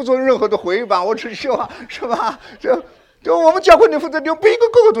在这里不做任何的回应，我只希望是吧？就我们教会里负责人，不一个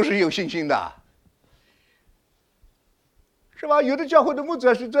个都是有信心的，是吧？有的教会的牧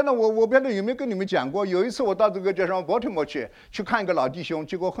者是真的，我不晓得有没有跟你们讲过。有一次我到这个叫什么 Baltimore 去看一个老弟兄，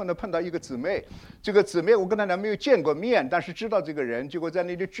结果后来碰到一个姊妹，这个姊妹我跟他俩没有见过面，但是知道这个人。结果在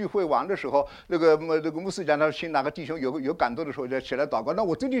那里聚会完的时候，那个牧师讲他请哪个弟兄有感动的时候就起来祷告。那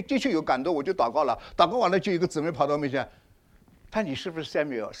我这里的确有感动，我就祷告了。祷告完了，就有一个姊妹跑到我面前，他你是不是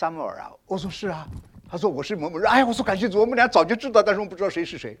撒母耳啊？我说是啊。他说我是某某人。哎，我说感谢主，我们俩早就知道，但是我们不知道谁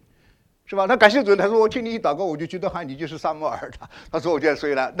是谁。是吧？他感谢主，他说我听你一祷告，我就觉得好像你就是撒母耳的。他说我就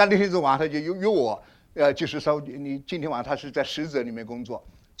睡了。那天晚上他就有我，就是说你今天晚上他是在使者里面工作，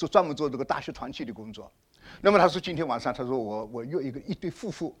专门做这个大学团契的工作。那么他说今天晚上，他说我约一对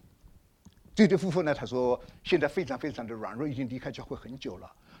夫妇，这对夫妇呢，他说现在非常非常的软弱，已经离开教会很久了。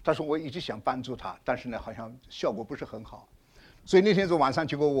他说我一直想帮助他，但是呢好像效果不是很好。所以那天晚上，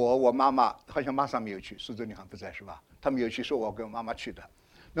结果我妈妈好像马上没有去，苏州你还不在是吧？她没有去，说我跟我妈妈去的。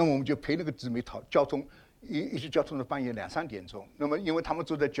那么我们就陪那个姊妹交通，一直交通到半夜2、3点钟。那么因为他们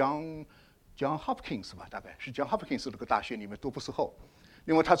住在 John Hopkins 吧，大概是 John Hopkins 这个大学里面多布斯后。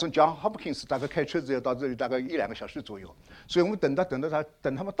因为他从 John Hopkins 大概开车子要到这里大概1、2个小时左右，所以我们等他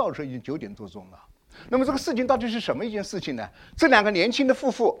们到的时候已经9点多钟了。那么这个事情到底是什么一件事情呢？这2个年轻的夫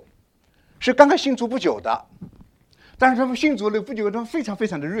妇是刚刚信主不久的，但是他们信主了不久，他们非常非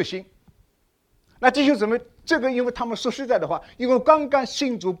常的热心。那弟兄姊妹，这个因为他们说实在的话，因为刚刚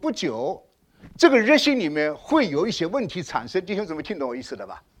信主不久，这个热心里面会有一些问题产生。弟兄姊妹听懂我意思的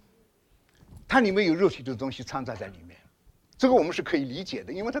吧？它里面有肉体的东西掺杂在里面，这个我们是可以理解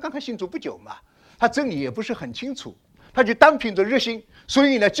的，因为他刚刚信主不久嘛，他真理也不是很清楚，他就单凭着热心，所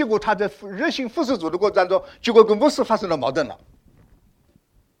以呢，结果他在热心服侍主的过程当中，结果跟牧师发生了矛盾了。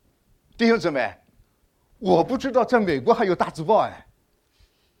弟兄姊妹，我不知道在美国还有大字报哎。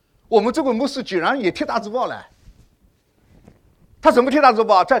我们这个牧师居然也贴大字报了，他怎么贴大字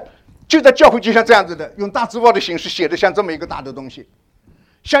报？就在教会就像这样子的，用大字报的形式写的像这么一个大的东西，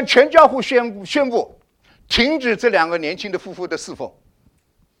向全教会宣布停止这2个年轻的夫妇的侍奉，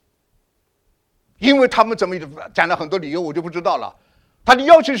因为他们怎么讲了很多理由，我就不知道了。他的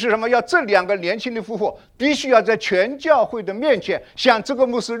要求是什么？要这2个年轻的夫妇必须要在全教会的面前向这个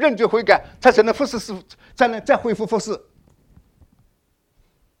牧师认罪悔改，他才能服侍才能再恢复服侍。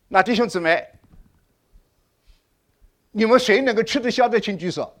那弟兄姊妹，你们谁能够吃得消的，请举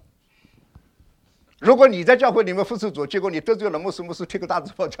手。如果你在教会里面服侍主，结果你得罪了牧师，牧师贴个大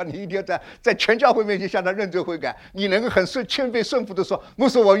字报，叫你一定要在全教会面前向他认罪悔改，你能够很谦卑顺服的说，牧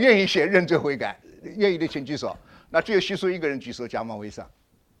师我愿意写认罪悔改，愿意的请举手。那只有徐叔一个人举手，假冒为善，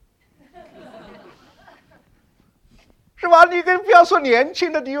是吧？你不要说年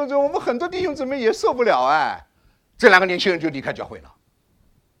轻的弟兄姊妹，我们很多弟兄姊妹也受不了哎，这2个年轻人就离开教会了。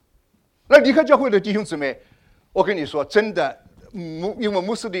那离开教会的弟兄姊妹，我跟你说，真的，因为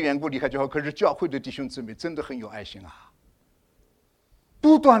牧师的缘故离开教会，可是教会的弟兄姊妹真的很有爱心啊，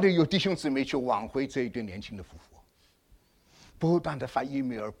不断的有弟兄姊妹去挽回这一对年轻的夫妇，不断的发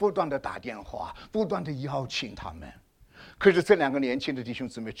email， 不断的打电话，不断的邀请他们。可是这2个年轻的弟兄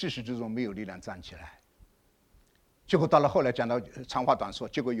姊妹自始至终没有力量站起来。结果到了后来，讲到长话短说，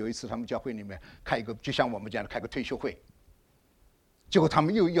结果有一次他们教会里面开一个，就像我们讲的开个退休会。结果他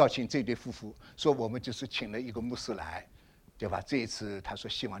们又邀请这对夫妇，说我们就是请了一个牧师来对吧？这一次他说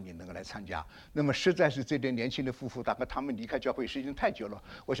希望你能够来参加。那么实在是这对年轻的夫妇，大概他们离开教会时间太久了，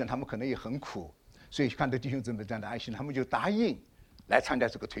我想他们可能也很苦，所以看到弟兄姊妹这样的爱心，他们就答应来参加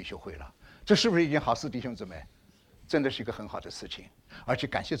这个退休会了。这是不是一件好事，弟兄姊妹？真的是一个很好的事情，而且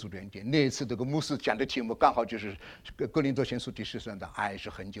感谢主的恩典。那一次这个牧师讲的题目刚好就是哥林多前书第13章，爱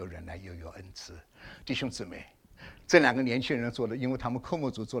是恒久忍耐，又有恩慈。弟兄姊妹，这两个年轻人做了，因为他们科目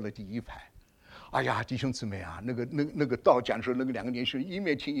组坐了第一排。哎呀，弟兄姊妹啊，那个道讲的时候，那个两个年轻人一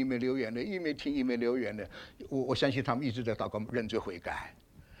面听一面流眼泪，一面听一面流眼泪。我相信他们一直在祷告认罪悔改。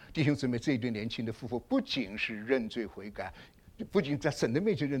弟兄姊妹，这一对年轻的夫妇不仅是认罪悔改，不仅在神的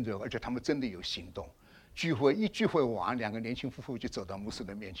面前认罪，而且他们真的有行动。一聚会完，两个年轻夫妇就走到牧师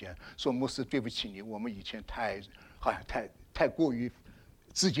的面前，说：“牧师，对不起你，我们以前太过于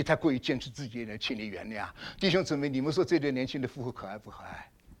自己太过于坚持自己的，请你原谅。”弟兄姊妹，你们说这对年轻的夫妇可爱不可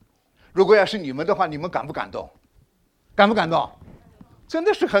爱？如果要是你们的话，你们感不感动？感不感动？真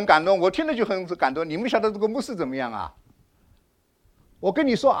的是很感动，我听了就很感动。你们晓得这个牧师怎么样啊？我跟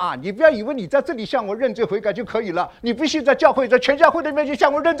你说啊，你不要以为你在这里向我认罪悔改就可以了，你必须在教会，在全教会的面前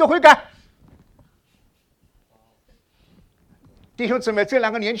向我认罪悔改。弟兄姊妹，这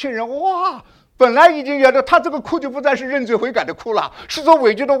两个年轻人，哇，本来已经觉得他这个哭就不再是认罪悔改的哭了，是说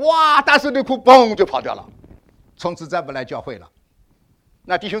委屈的哇，大声的哭，嘣就跑掉了，从此再不来教会了。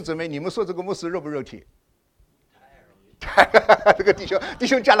那弟兄姊妹，你们说这个牧师肉不肉体？这个弟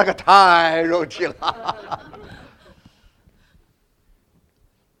兄加了个太肉体了，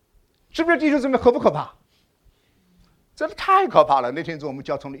是不是？弟兄姊妹，可不可怕？真的太可怕了！那天我们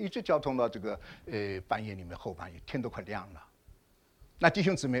交通一直交通到这个半夜里面，后半夜天都快亮了。那弟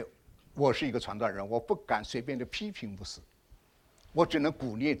兄姊妹，我是一个传道人，我不敢随便的批评牧师，我只能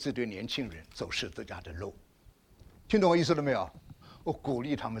鼓励这对年轻人走十字架的路。听懂我意思了没有？我鼓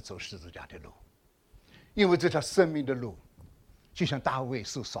励他们走十字架的路，因为这条生命的路，就像大卫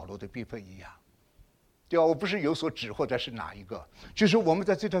受扫罗的逼迫一样，对吧？我不是有所指或者是哪一个，就是我们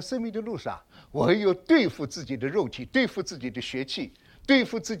在这条生命的路上，唯有对付自己的肉体，对付自己的血气，对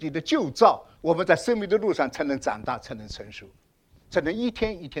付自己的旧造，我们在生命的路上才能长大，才能成熟，才能一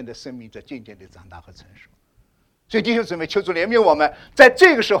天一天的生命在渐渐的长大和成熟。所以弟兄姊妹，求主怜悯我们。在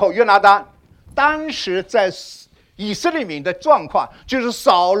这个时候，约拿单当时在以色列民的状况就是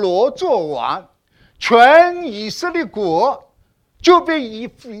扫罗做王，全以色列国就被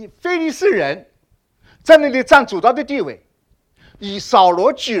非利士人在那里占主导的地位，以扫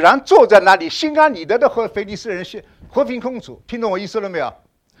罗居然坐在那里心安理得的和非利士人和平共处。听懂我意思了没有？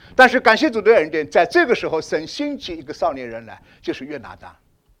但是感谢主的恩典，在这个时候神兴起一个少年人来，就是约拿单。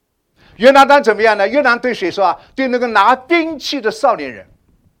约拿单怎么样呢？约拿对谁说啊？对那个拿兵器的少年人。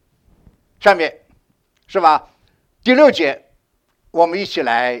下面是吧？第6节，我们一起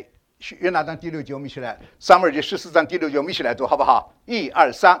来，约拿单第6节，我们一起来，撒母耳记14章第6节，我们一起来读好不好？1、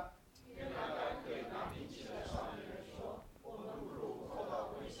2、3。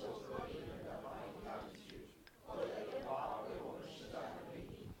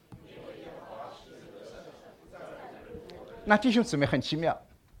那弟兄姊妹很奇妙，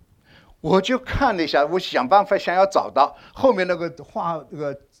我就看了一下，我想办法想要找到后面那个话，那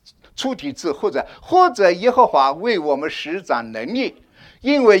个出体字，或者耶和华为我们施展能力，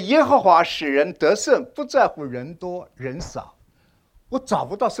因为耶和华使人得胜，不在乎人多人少。我找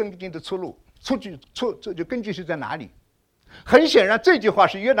不到圣经的出路，这就根据是在哪里？很显然，这句话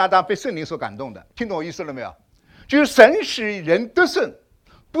是约拿单被圣灵所感动的，听懂我意思了没有？就是神使人得胜，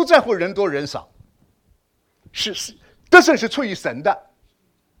不在乎人多人少，是得胜是出于神的，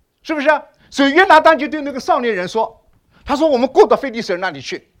是不是啊？所以约拿单就对那个少年人说：“他说我们过到非利士人那里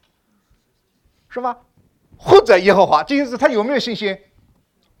去，是吧？或者耶和华，这就是他有没有信心？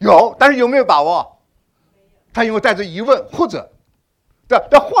有，但是有没有把握？他因为带着疑问，或者，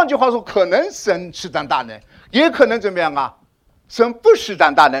但换句话说，可能神施展大能，也可能怎么样啊？神不施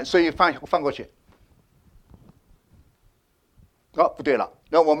展大能，所以翻过去。不对了，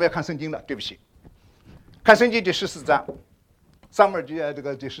那我们要看圣经了，对不起。”看圣经第14章，撒母耳记这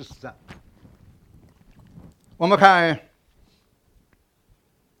个第14章，我们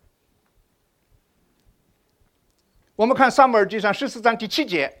看撒母耳记上14章第7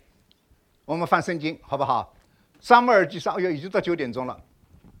节，我们翻圣经好不好？撒母耳记上，已经到9点钟了，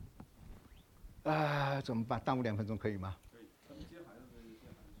怎么办？耽误2分钟可以吗？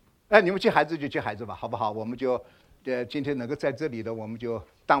你们接孩子就接孩子吧，好不好？我们就今天能够在这里的，我们就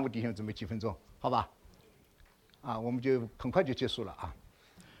耽误弟兄姊妹几分钟，好吧？我们就很快就结束了啊。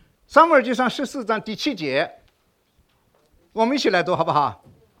撒母耳记上14章第7节，我们一起来读好不好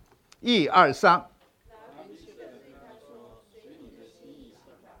？1、2、3。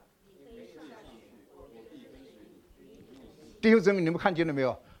弟兄姊妹，你们看见了没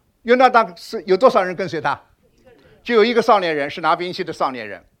有？约拿单是有多少人跟随他？就有一个少年人，是拿兵器的少年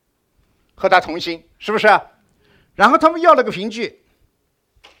人，和他同行，是不是？然后他们要了个凭据，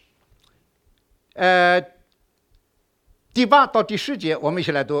第8到第10节，我们一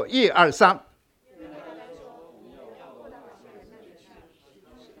起来读，1、2、3。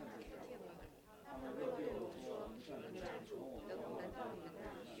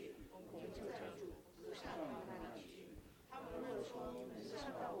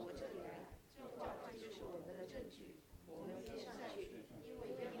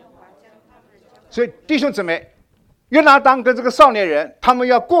所以弟兄姊妹，约拿单跟这个少年人，他们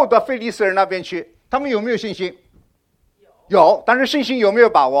要过到非利士人那边去，他们有没有信心？有，但是信心有没有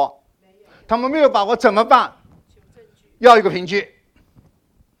把握？他们没有把握怎么办？要一个凭据。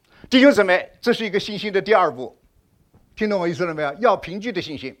弟兄姊妹，这是一个信心的第2步，听懂我意思了没有？要凭据的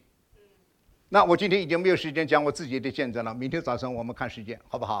信心。那我今天已经没有时间讲我自己的见证了，明天早上我们看时间，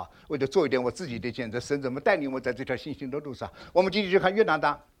好不好？为了做一点我自己的见证，神怎么带领我在这条信心的路上。我们今天就看约拿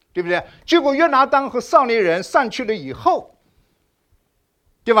单，对不对？结果约拿单和少年人上去了以后，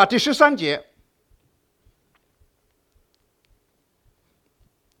对吧？第13节，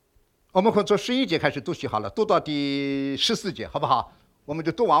我们从11节开始读起好了，读到第14节，好不好？我们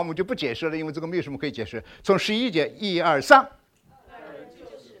就读完，我们就不解释了，因为这个没有什么可以解释。从11节，1、2、3。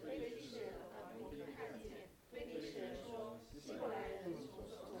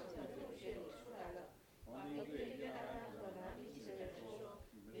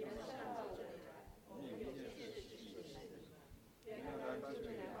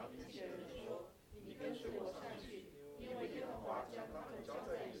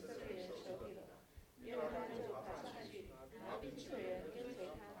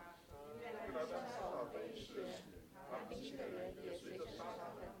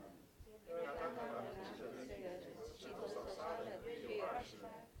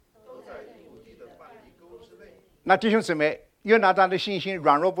那弟兄姊妹，约拿单的信心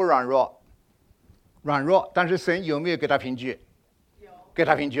软弱不软弱？软弱，但是神有没有给他凭据？给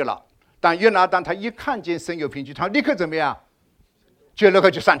他凭据了。但约拿单他一看见神有凭据，他立刻怎么样？就立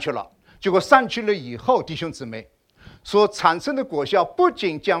刻就上去了。结果上去了以后，弟兄姊妹所产生的果效，不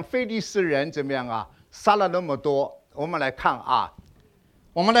仅将非利士人怎么样啊，杀了那么多。我们来看啊，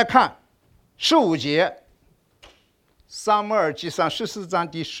我们来看15节，撒母耳记上14章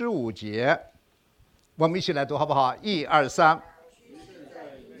第15节。我们一起来读好不好？1、2、3。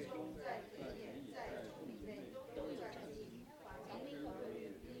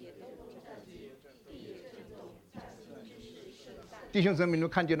弟兄姊妹，你们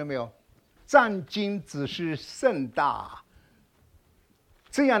看见了没有？战惊只是甚大，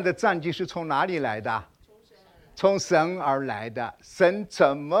这样的战惊是从哪里来的？从神而来的。神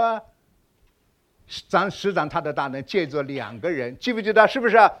怎么施展他的大能？借着2个人，记不记得？是不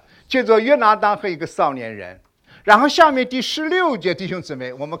是？借着约拿单和一个少年人。然后下面第16节，弟兄姊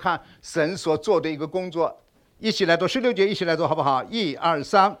妹，我们看神所做的一个工作，一起来读16节，一起来读好不好？1、2、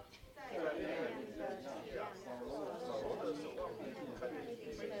3。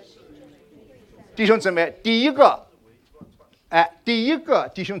弟兄姊妹，第一个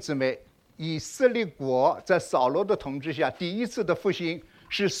弟兄姊妹，以色列国在扫罗的统治下第一次的复兴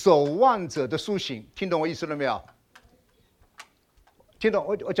是守望者的苏醒，听懂我意思了没有？听懂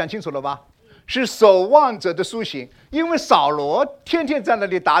我讲清楚了吧？是守望者的苏醒，因为扫罗天天在那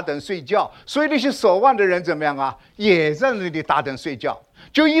里打盹睡觉，所以那些守望的人怎么样啊？也在那里打盹睡觉。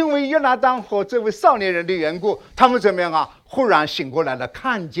就因为约拿单和这位少年人的缘故，他们怎么样啊？忽然醒过来了，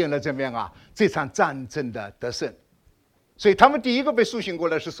看见了怎么样啊？这场战争的得胜。所以他们第一个被苏醒过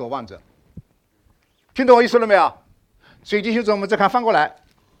来是守望者。听懂我意思了没有？所以弟兄姊妹，我们再看翻过来。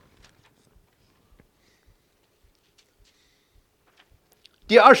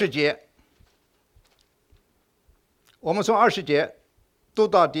第20节，我们从20节读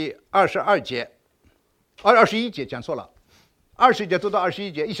到第22节，21节讲错了，20节读到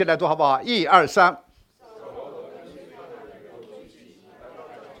21节，一起来读好不好？1、2、3。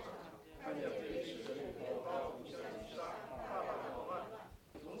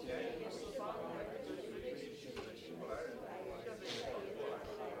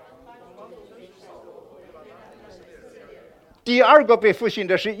第2个被复兴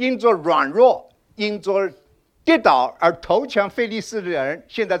的是因着软弱，因着跌倒而投降非利士的人，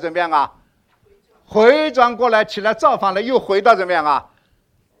现在怎么样啊？回转过来起来造反了，又回到怎么样啊？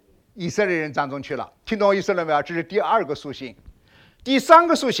以色列人当中去了。听懂我意思了没有？这是第2个苏醒。第3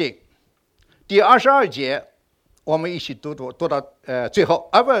个苏醒，第22节，我们一起读到最后，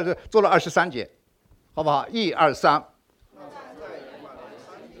不是读了23节，好不好？1、2、3。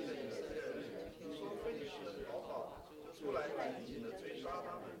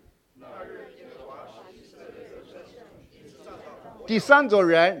第三种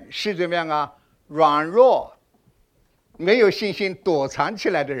人是怎么样啊？软弱、没有信心、躲藏起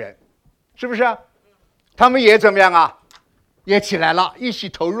来的人，是不是啊？他们也怎么样啊？也起来了，一起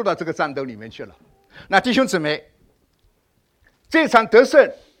投入到这个战斗里面去了。那弟兄姊妹，这场得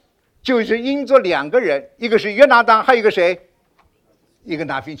胜就是因着两个人，一个是约拿单，还有一个谁？一个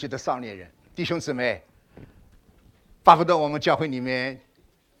拿兵器的少年人。弟兄姊妹，巴不得我们教会里面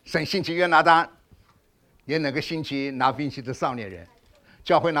神兴起约拿单，也能够兴起拿兵器的少年人。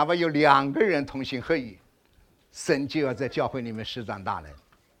教会哪怕有两个人同心合意，神就要在教会里面施展大能，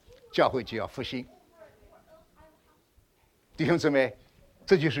教会就要复兴。弟兄姊妹，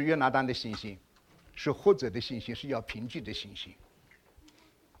这就是约拿单的信心，是活着的信心，是要凭据的信心，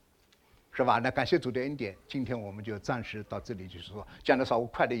是吧？那感谢主的恩典，今天我们就暂时到这里，就是说讲的稍微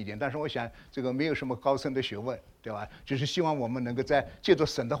快了一点，但是我想这个没有什么高深的学问，对吧？只是希望我们能够在借着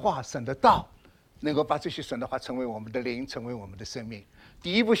神的话、神的道，能够把这些神的话成为我们的灵，成为我们的生命。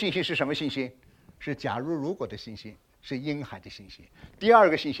第一步信心是什么信心？是假如如果的信心，是婴孩的信心。第二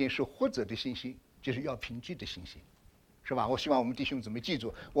个信心是活着的信心，就是要凭据的信心，是吧？我希望我们弟兄姊妹记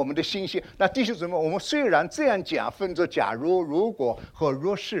住我们的信心。那弟兄姊妹，我们虽然这样讲，分作假如、如果和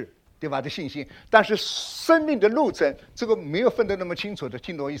若是，对吧？的信心，但是生命的路程这个没有分得那么清楚的，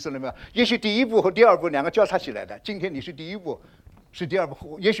听懂我意思了没有？也许第一步和第二步两个交叉起来的，今天你是第一步，是第二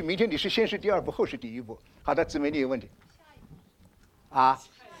步，也许明天你是先是第二步，后是第一步。好的，姊妹，你有问题？啊？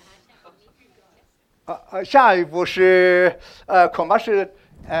下一步是恐怕是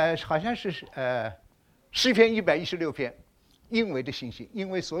好像是诗篇116篇，因为的信心，因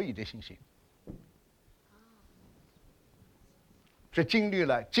为所以的信心，是经历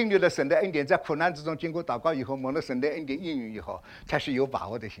了神的恩典，在苦难之中经过祷告以后，蒙了神的恩典应允以后，才是有把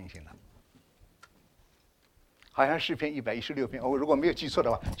握的信心了。好像诗篇116篇，我如果没有记错的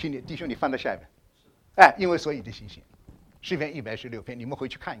话，请你弟兄你翻到下一遍。因为所以的信心，诗篇116篇，你们回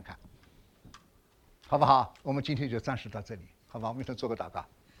去看一看，好不好？我们今天就暂时到这里，好吧？我们一同做个祷告。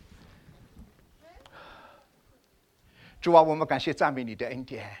主啊，我们感谢赞美你的恩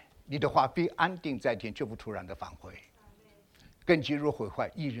典，你的话必安定在天，绝不突然的返回。根基若毁坏，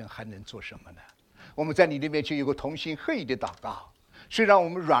义人还能做什么呢？我们在你的面前有个同心合意的祷告。虽然我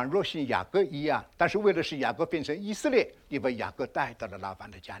们软弱像雅各一样，但是为了使雅各变成以色列，你把雅各带到了拉班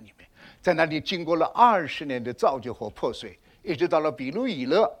的家里面，在那里经过了20年的造就和破碎，一直到了比路以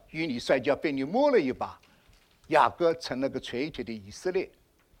勒与你摔跤，被你摸了一把，雅各成了个垂铁的以色列，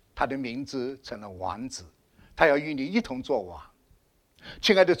他的名字成了王子，他要与你一同作王。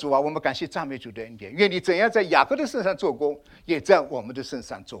亲爱的主啊，我们感谢赞美主的恩典，愿你怎样在雅各的身上做工，也在我们的身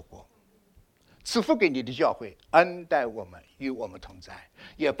上做工。赐福给你的教会，恩待我们，与我们同在，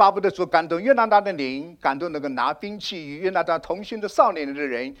也巴不得主感动约拿单的灵，感动那个拿兵器与约拿单同行的少年人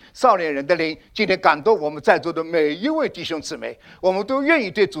的灵，今天感动我们在座的每一位弟兄姊妹，我们都愿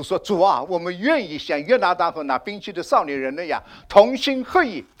意对主说：主啊，我们愿意像约拿单和拿兵器的少年人那样，同心合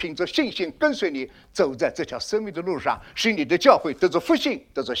意，凭着信心跟随你，走在这条生命的路上，使你的教会得着复兴，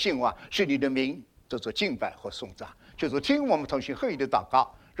得着兴旺，使你的名得着敬拜和颂赞。就是听我们同心合意的祷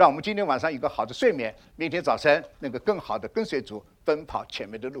告，让我们今天晚上有个好的睡眠，明天早晨能够更好的跟随主奔跑前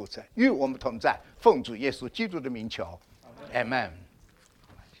面的路程，与我们同在。奉主耶稣基督的名求，阿们。